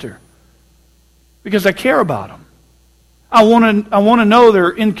that sister? Because I care about them. I want to know they're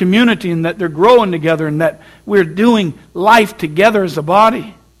in community and that they're growing together and that we're doing life together as a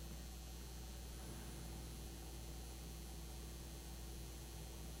body.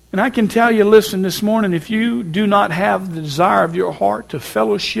 And I can tell you, listen, this morning, if you do not have the desire of your heart to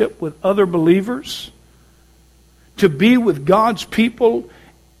fellowship with other believers, to be with God's people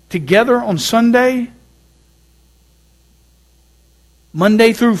together on Sunday,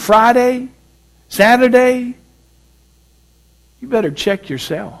 Monday through Friday, Saturday, you better check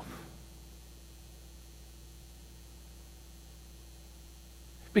yourself.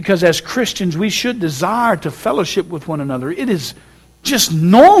 Because as Christians, we should desire to fellowship with one another. It is just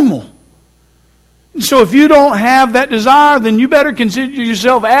normal. And so if you don't have that desire, then you better consider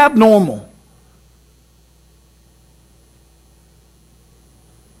yourself abnormal.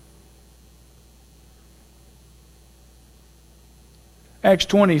 Acts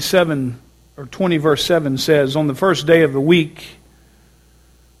 27 or 20 verse 7 says, "On the first day of the week,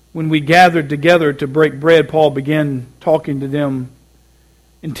 when we gathered together to break bread, Paul began talking to them.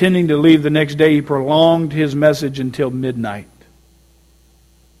 Intending to leave the next day, he prolonged his message until midnight."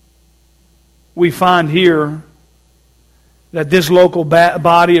 We find here that this local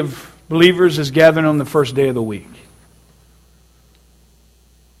body of believers is gathering on the first day of the week.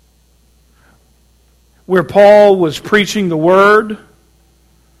 Where Paul was preaching the Word,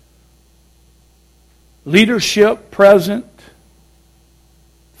 leadership present,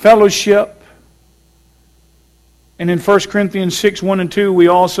 fellowship. And in 1 Corinthians 6, 1 and 2, we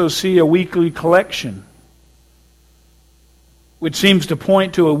also see a weekly collection, which seems to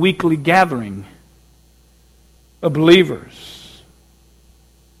point to a weekly gathering of believers.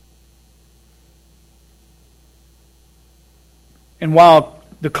 And while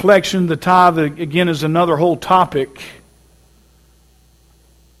the collection, the tithe, again, is another whole topic,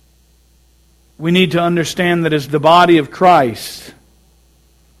 we need to understand that as the body of Christ,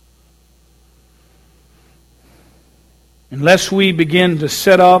 unless we begin to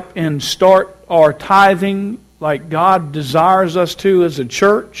set up and start our tithing like God desires us to as a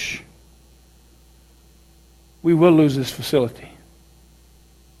church, we will lose this facility.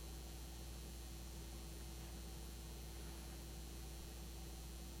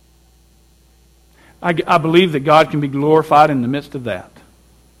 I believe that God can be glorified in the midst of that.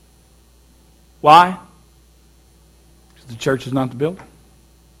 Why? Because the church is not the building.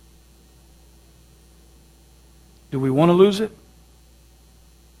 Do we want to lose it?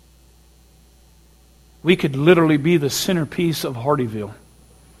 We could literally be the centerpiece of Hardyville.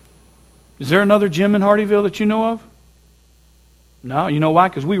 Is there another gym in Hardyville that you know of? No. You know why?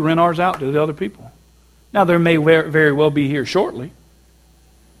 Because we rent ours out to the other people. Now, there may very well be here shortly.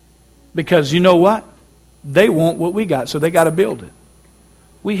 Because you know what? They want what we got, so they got to build it.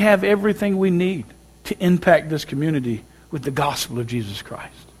 We have everything we need to impact this community with the gospel of Jesus Christ.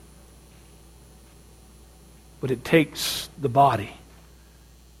 But it takes the body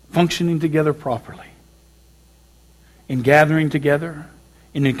functioning together properly, in gathering together,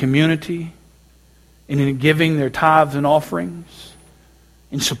 and in community, and in giving their tithes and offerings,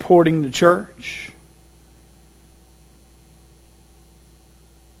 in supporting the church.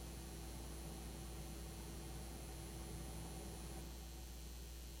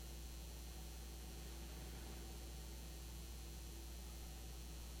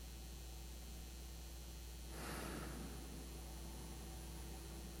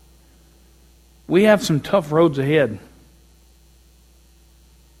 We have some tough roads ahead.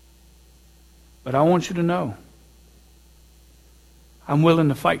 But I want you to know, I'm willing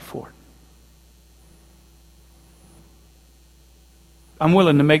to fight for it. I'm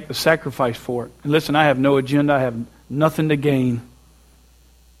willing to make the sacrifice for it. And listen, I have no agenda. I have nothing to gain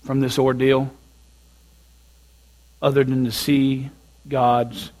from this ordeal other than to see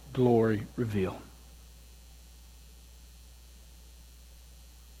God's glory revealed.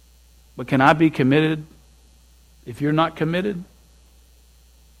 But can I be committed if you're not committed?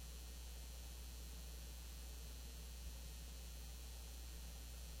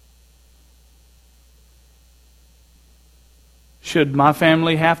 Should my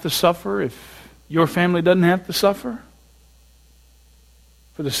family have to suffer if your family doesn't have to suffer?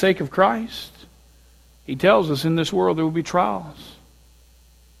 For the sake of Christ? He tells us in this world there will be trials.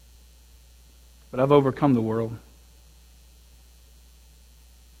 But I've overcome the world.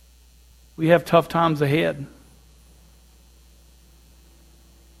 We have tough times ahead.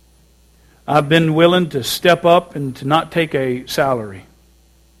 I've been willing to step up and to not take a salary.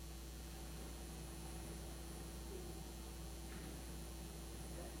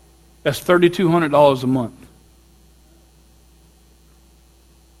 That's $3,200 a month.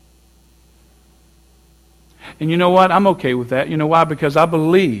 And you know what? I'm okay with that. You know why? Because I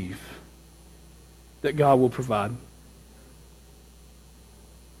believe that God will provide.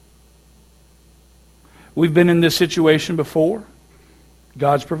 We've been in this situation before.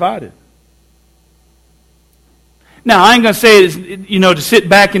 God's provided. Now, I ain't going to say, to sit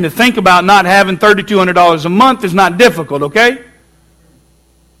back and to think about not having $3,200 a month is not difficult, okay?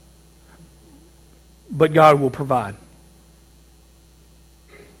 But God will provide.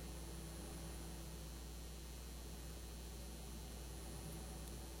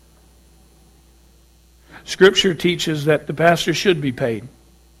 Scripture teaches that the pastor should be paid.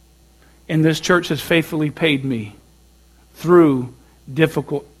 And this church has faithfully paid me through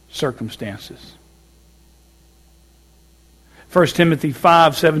difficult circumstances. 1 Timothy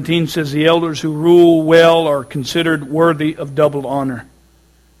 5:17 says, the elders who rule well are considered worthy of double honor,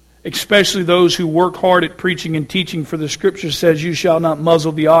 especially those who work hard at preaching and teaching, for the Scripture says, you shall not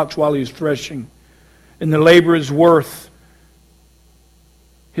muzzle the ox while he is threshing, and the labor is worth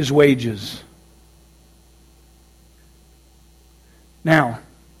his wages. Now,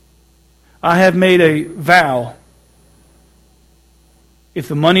 I have made a vow, if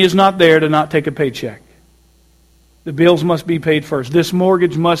the money is not there, to not take a paycheck. The bills must be paid first. This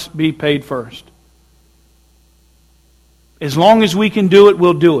mortgage must be paid first. As long as we can do it,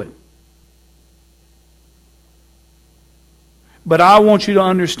 we'll do it. But I want you to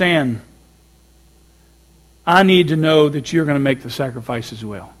understand, I need to know that you're going to make the sacrifice as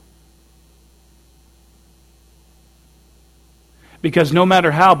well. Because no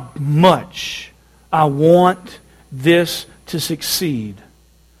matter how much I want this to succeed,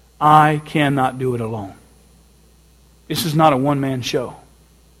 I cannot do it alone. This is not a one-man show.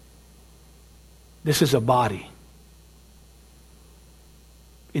 This is a body.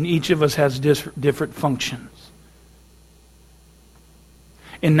 And each of us has different functions.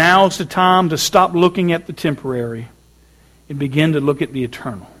 And now is the time to stop looking at the temporary and begin to look at the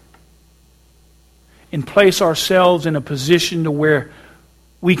eternal. And place ourselves in a position to where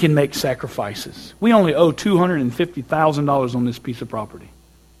we can make sacrifices. We only owe $250,000 on this piece of property.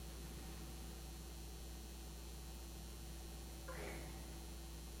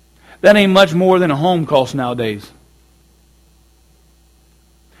 That ain't much more than a home costs nowadays.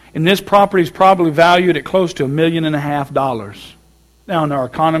 And this property is probably valued at close to $1.5 million. Now, in our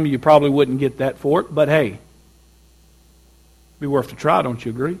economy, you probably wouldn't get that for it, but hey, it'd be worth a try, don't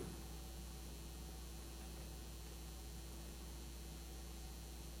you agree?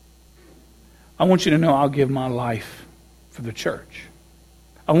 I want you to know I'll give my life for the church.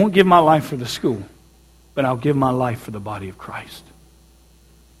 I won't give my life for the school, but I'll give my life for the body of Christ.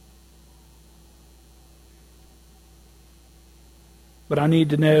 But I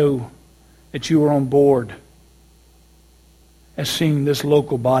need to know that you are on board as seeing this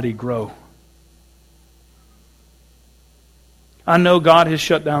local body grow. I know God has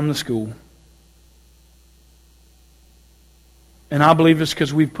shut down the school. And I believe it's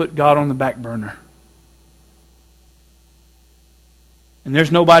because we've put God on the back burner. And there's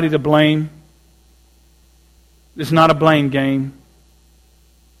nobody to blame. It's not a blame game.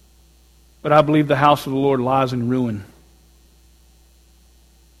 But I believe the house of the Lord lies in ruin.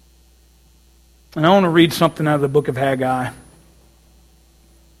 And I want to read something out of the book of Haggai.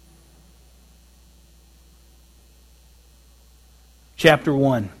 Chapter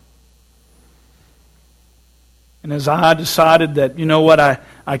 1. And as I decided that, you know what,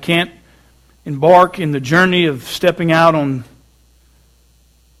 I can't embark in the journey of stepping out on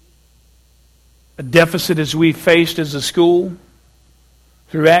a deficit as we faced as a school.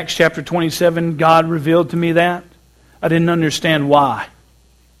 Through Acts chapter 27, God revealed to me that. I didn't understand why.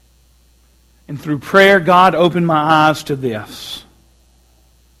 And through prayer, God opened my eyes to this.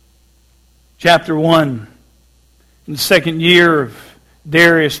 Chapter 1. In the second year of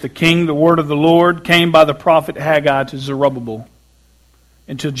Darius the king, the word of the Lord came by the prophet Haggai to Zerubbabel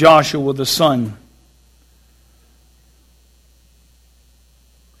and to Joshua the son.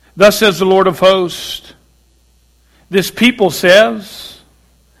 Thus says the Lord of hosts, this people says,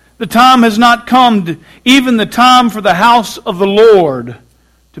 the time has not come, even the time for the house of the Lord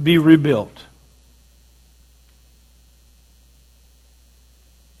to be rebuilt.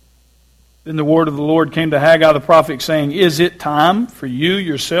 Then the word of the Lord came to Haggai the prophet, saying, is it time for you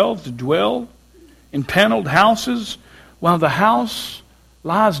yourselves to dwell in paneled houses while the house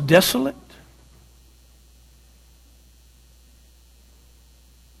lies desolate?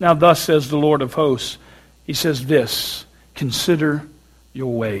 Now thus says the Lord of hosts, He says this, consider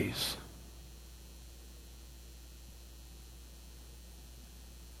your ways.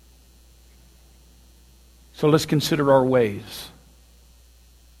 So let's consider our ways.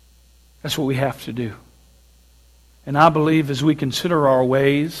 That's what we have to do. And I believe as we consider our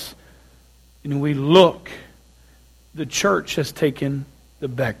ways, and we look, the church has taken the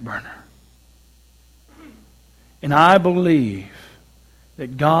back burner. And I believe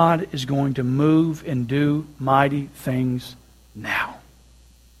that God is going to move and do mighty things now.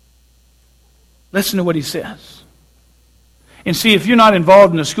 Listen to what He says. And see, if you're not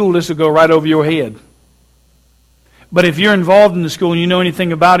involved in the school, this will go right over your head. But if you're involved in the school and you know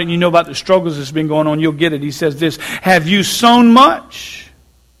anything about it and you know about the struggles that's been going on, you'll get it. He says this, have you sown much?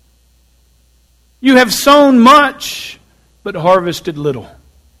 You have sown much, but harvested little.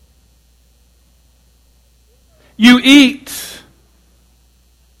 You eat,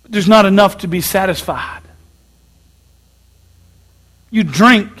 but there's not enough to be satisfied. You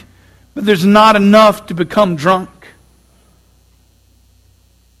drink, but there's not enough to become drunk.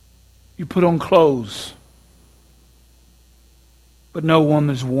 You put on clothes, but no woman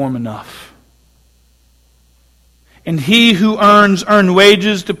is warm enough. And he who earns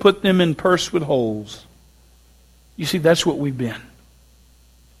wages to put them in purse with holes. You see, that's what we've been.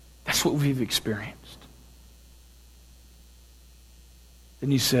 That's what we've experienced.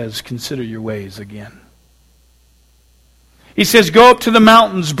 Then He says, consider your ways again. He says, go up to the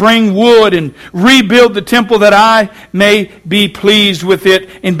mountains, bring wood, and rebuild the temple that I may be pleased with it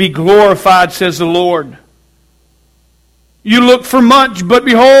and be glorified, says the Lord. You look for much, but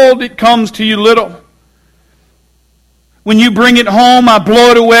behold, it comes to you little. When you bring it home, I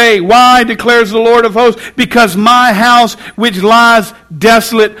blow it away. Why, declares the Lord of hosts? Because my house which lies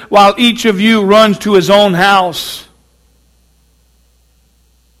desolate, while each of you runs to his own house.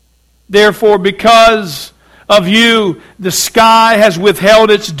 Therefore, because of you, the sky has withheld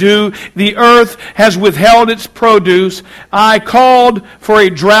its dew, the earth has withheld its produce. I called for a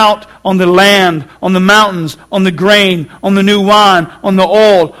drought on the land, on the mountains, on the grain, on the new wine, on the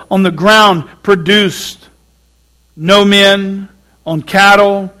oil, on the ground produced no men, on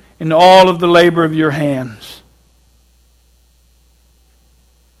cattle, and all of the labor of your hands.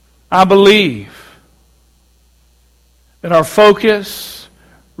 I believe that our focus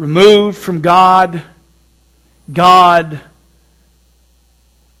removed from God, God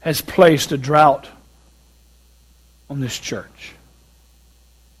has placed a drought on this church.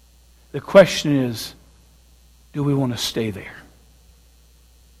 The question is, do we want to stay there?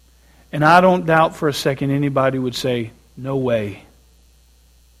 And I don't doubt for a second anybody would say, no way.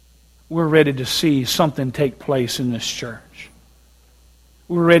 We're ready to see something take place in this church.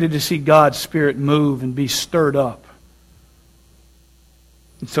 We're ready to see God's Spirit move and be stirred up.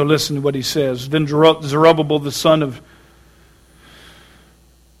 And so listen to what he says. Then Zerubbabel, the son of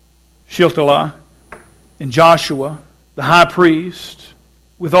Shealtiel, and Joshua, the high priest,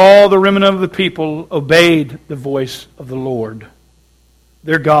 with all the remnant of the people, obeyed the voice of the Lord,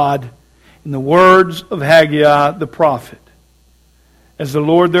 their God, in the words of Haggai the prophet, as the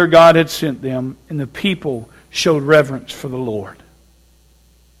Lord their God had sent them, and the people showed reverence for the Lord.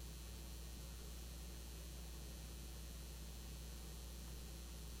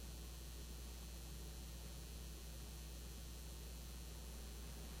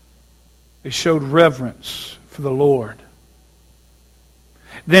 They showed reverence for the Lord.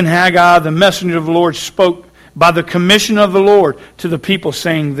 Then Haggai, the messenger of the Lord, spoke by the commission of the Lord to the people,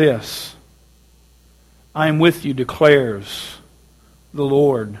 saying this, I am with you, declares the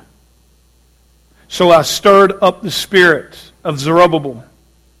Lord. So I stirred up the spirit of Zerubbabel,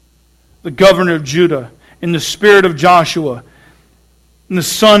 the governor of Judah, in the spirit of Joshua, and the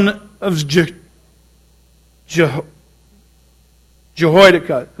son of Jehoiada,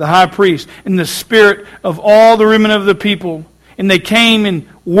 the high priest, in the spirit of all the remnant of the people. And they came and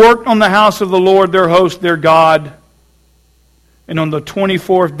worked on the house of the Lord, their host, their God. And on the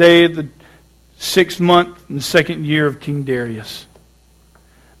 24th day of the 6th month in the 2nd year of King Darius.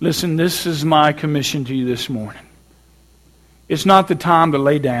 Listen, this is my commission to you this morning. It's not the time to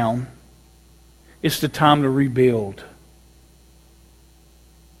lay down. It's the time to rebuild.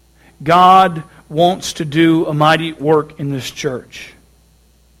 God wants to do a mighty work in this church.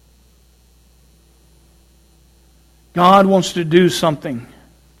 God wants to do something.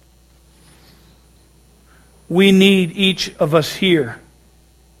 We need each of us here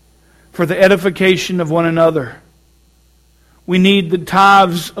for the edification of one another. We need the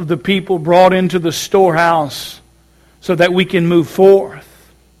tithes of the people brought into the storehouse so that we can move forth.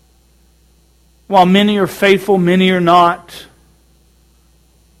 While many are faithful, many are not.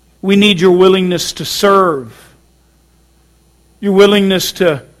 We need your willingness to serve. Your willingness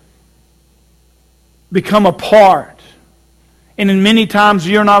to become a part. And in many times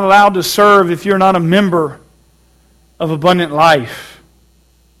you're not allowed to serve if you're not a member of Abundant Life.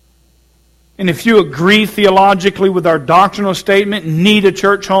 And if you agree theologically with our doctrinal statement, need a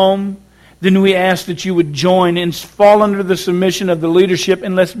church home, then we ask that you would join and fall under the submission of the leadership,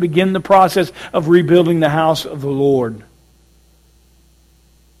 and let's begin the process of rebuilding the house of the Lord.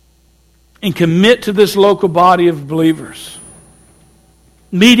 And commit to this local body of believers.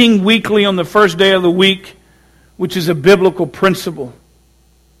 Meeting weekly on the first day of the week, which is a biblical principle.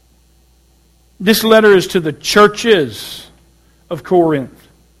 This letter is to the churches of Corinth.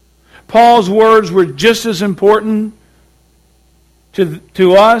 Paul's words were just as important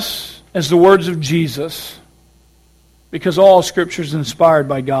to us as the words of Jesus, because all Scripture is inspired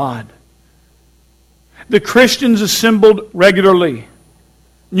by God. The Christians assembled regularly.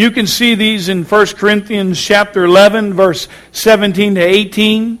 You can see these in 1 Corinthians chapter 11, verse 17 to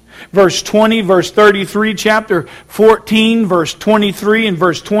 18, verse 20, verse 33, chapter 14, verse 23, and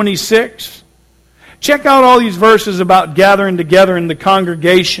verse 26. Check out all these verses about gathering together in the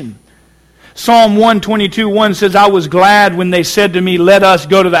congregation. Psalm 122:1 says, I was glad when they said to me, let us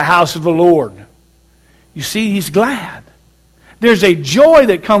go to the house of the Lord. You see, he's glad. There's a joy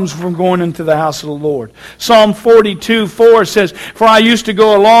that comes from going into the house of the Lord. Psalm 42:4 says, for I used to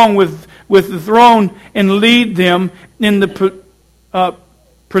go along with the throne and lead them in the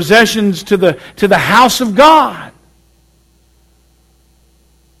processions to the house of God.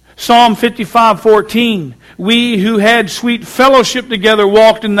 Psalm 55:14, we who had sweet fellowship together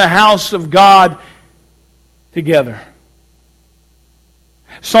walked in the house of God together.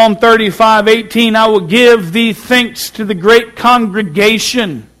 Psalm 35:18, I will give thee thanks to the great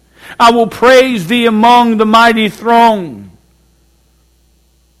congregation. I will praise thee among the mighty throng.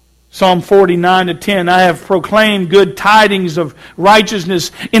 Psalm 49:10, I have proclaimed good tidings of righteousness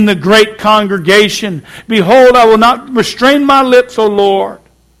in the great congregation. Behold, I will not restrain my lips, O Lord.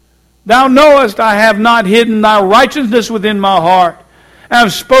 Thou knowest I have not hidden thy righteousness within my heart. I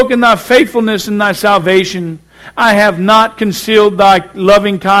have spoken thy faithfulness and thy salvation. I have not concealed thy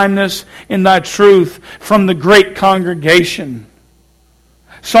loving kindness and thy truth from the great congregation.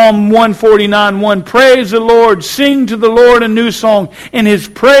 Psalm 149:1, praise the Lord, sing to the Lord a new song, and his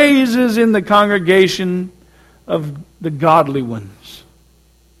praises in the congregation of the godly ones.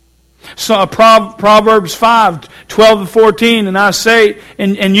 So Proverbs 5:12-14, and I say,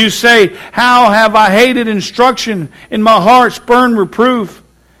 and you say, how have I hated instruction, and my heart spurned reproof?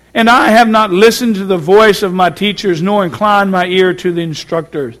 And I have not listened to the voice of my teachers, nor inclined my ear to the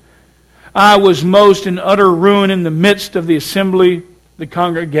instructors. I was most in utter ruin in the midst of the assembly, the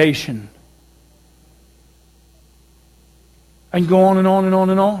congregation. I can go on and on and on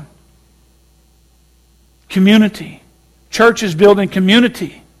and on. Community. Church is built in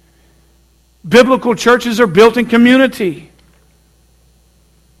community. Biblical churches are built in community.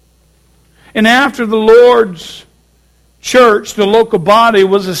 And after the Lord's church, the local body,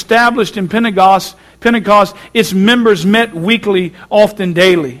 was established in Pentecost, its members met weekly, often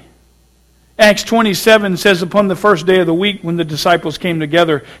daily. Acts 27 says, upon the first day of the week, when the disciples came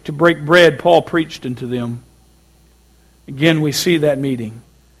together to break bread, Paul preached unto them. Again, we see that meeting.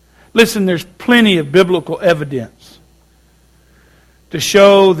 Listen, there's plenty of biblical evidence to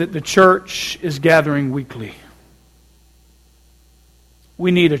show that the church is gathering weekly.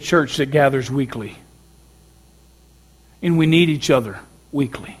 We need a church that gathers weekly. And we need each other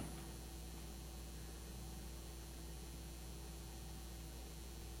weekly.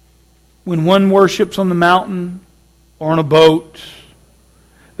 When one worships on the mountain or on a boat,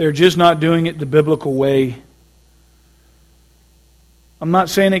 They're just not doing it the biblical way. I'm not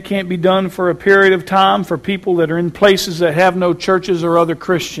saying it can't be done for a period of time for people that are in places that have no churches or other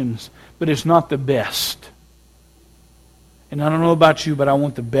Christians, but it's not the best. And I don't know about you, but I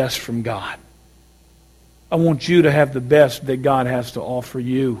want the best from God. I want you to have the best that God has to offer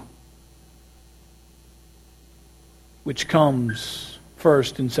you, which comes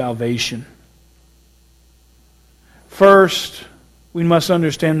first in salvation. First, we must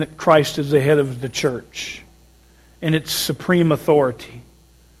understand that Christ is the head of the church and its supreme authority.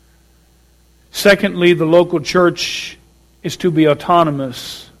 Secondly, the local church is to be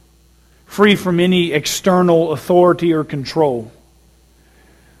autonomous, free from any external authority or control,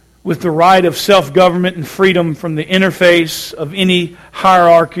 with the right of self-government and freedom from the interface of any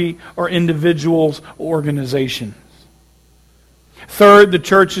hierarchy or individuals or organizations. Third, the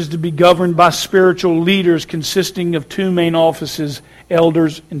church is to be governed by spiritual leaders consisting of two main offices,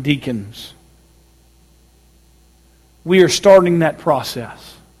 elders and deacons. We are starting that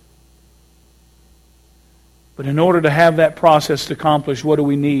process. But in order to have that process accomplished, what do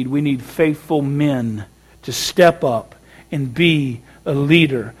we need? We need faithful men to step up and be a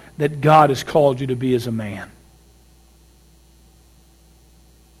leader that God has called you to be as a man.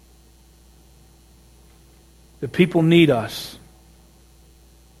 The people need us.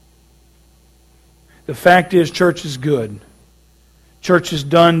 The fact is, church is good. Church is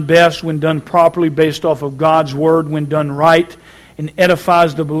done best when done properly based off of God's Word, when done right, and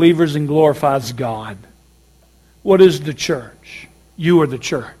edifies the believers and glorifies God. What is the church? You are the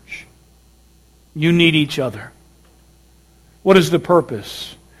church. You need each other. What is the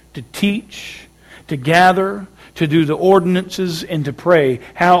purpose? To teach, to gather, to do the ordinances, and to pray.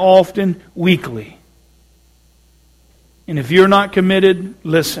 How often? Weekly. And if you're not committed,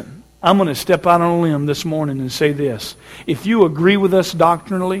 listen. I'm going to step out on a limb this morning and say this. If you agree with us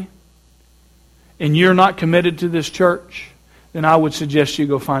doctrinally and you're not committed to this church, then I would suggest you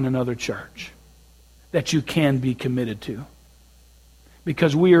go find another church that you can be committed to.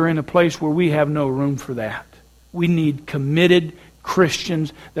 Because we are in a place where we have no room for that. We need committed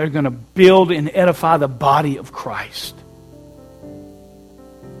Christians that are going to build and edify the body of Christ.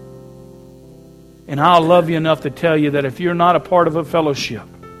 And I'll love you enough to tell you that if you're not a part of a fellowship,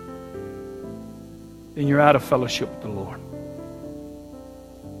 then you're out of fellowship with the Lord.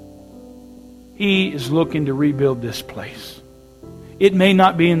 He is looking to rebuild this place. It may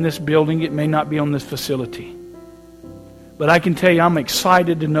not be in this building. It may not be on this facility. But I can tell you, I'm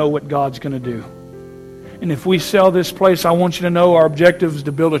excited to know what God's going to do. And if we sell this place, I want you to know our objective is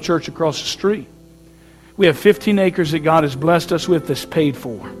to build a church across the street. We have 15 acres that God has blessed us with that's paid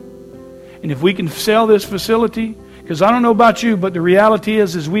for. And if we can sell this facility, because I don't know about you, but the reality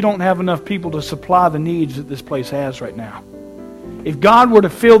is we don't have enough people to supply the needs that this place has right now. If God were to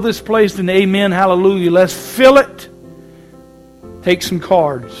fill this place, then amen, hallelujah, let's fill it. Take some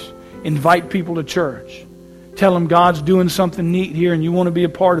cards. Invite people to church. Tell them God's doing something neat here and you want to be a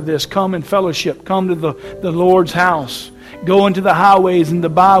part of this. Come in fellowship. Come to the Lord's house. Go into the highways and the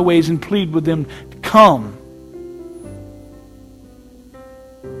byways and plead with them to come.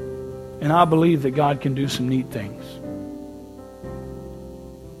 And I believe that God can do some neat things.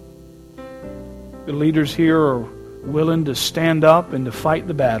 The leaders here are willing to stand up and to fight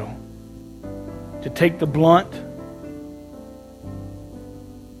the battle, to take the blunt.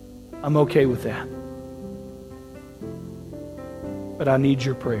 I'm okay with that. But I need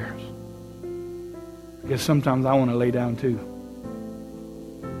your prayers. Because sometimes I want to lay down too.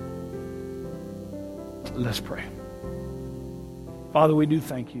 Let's pray. Father, we do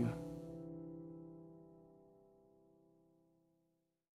thank you.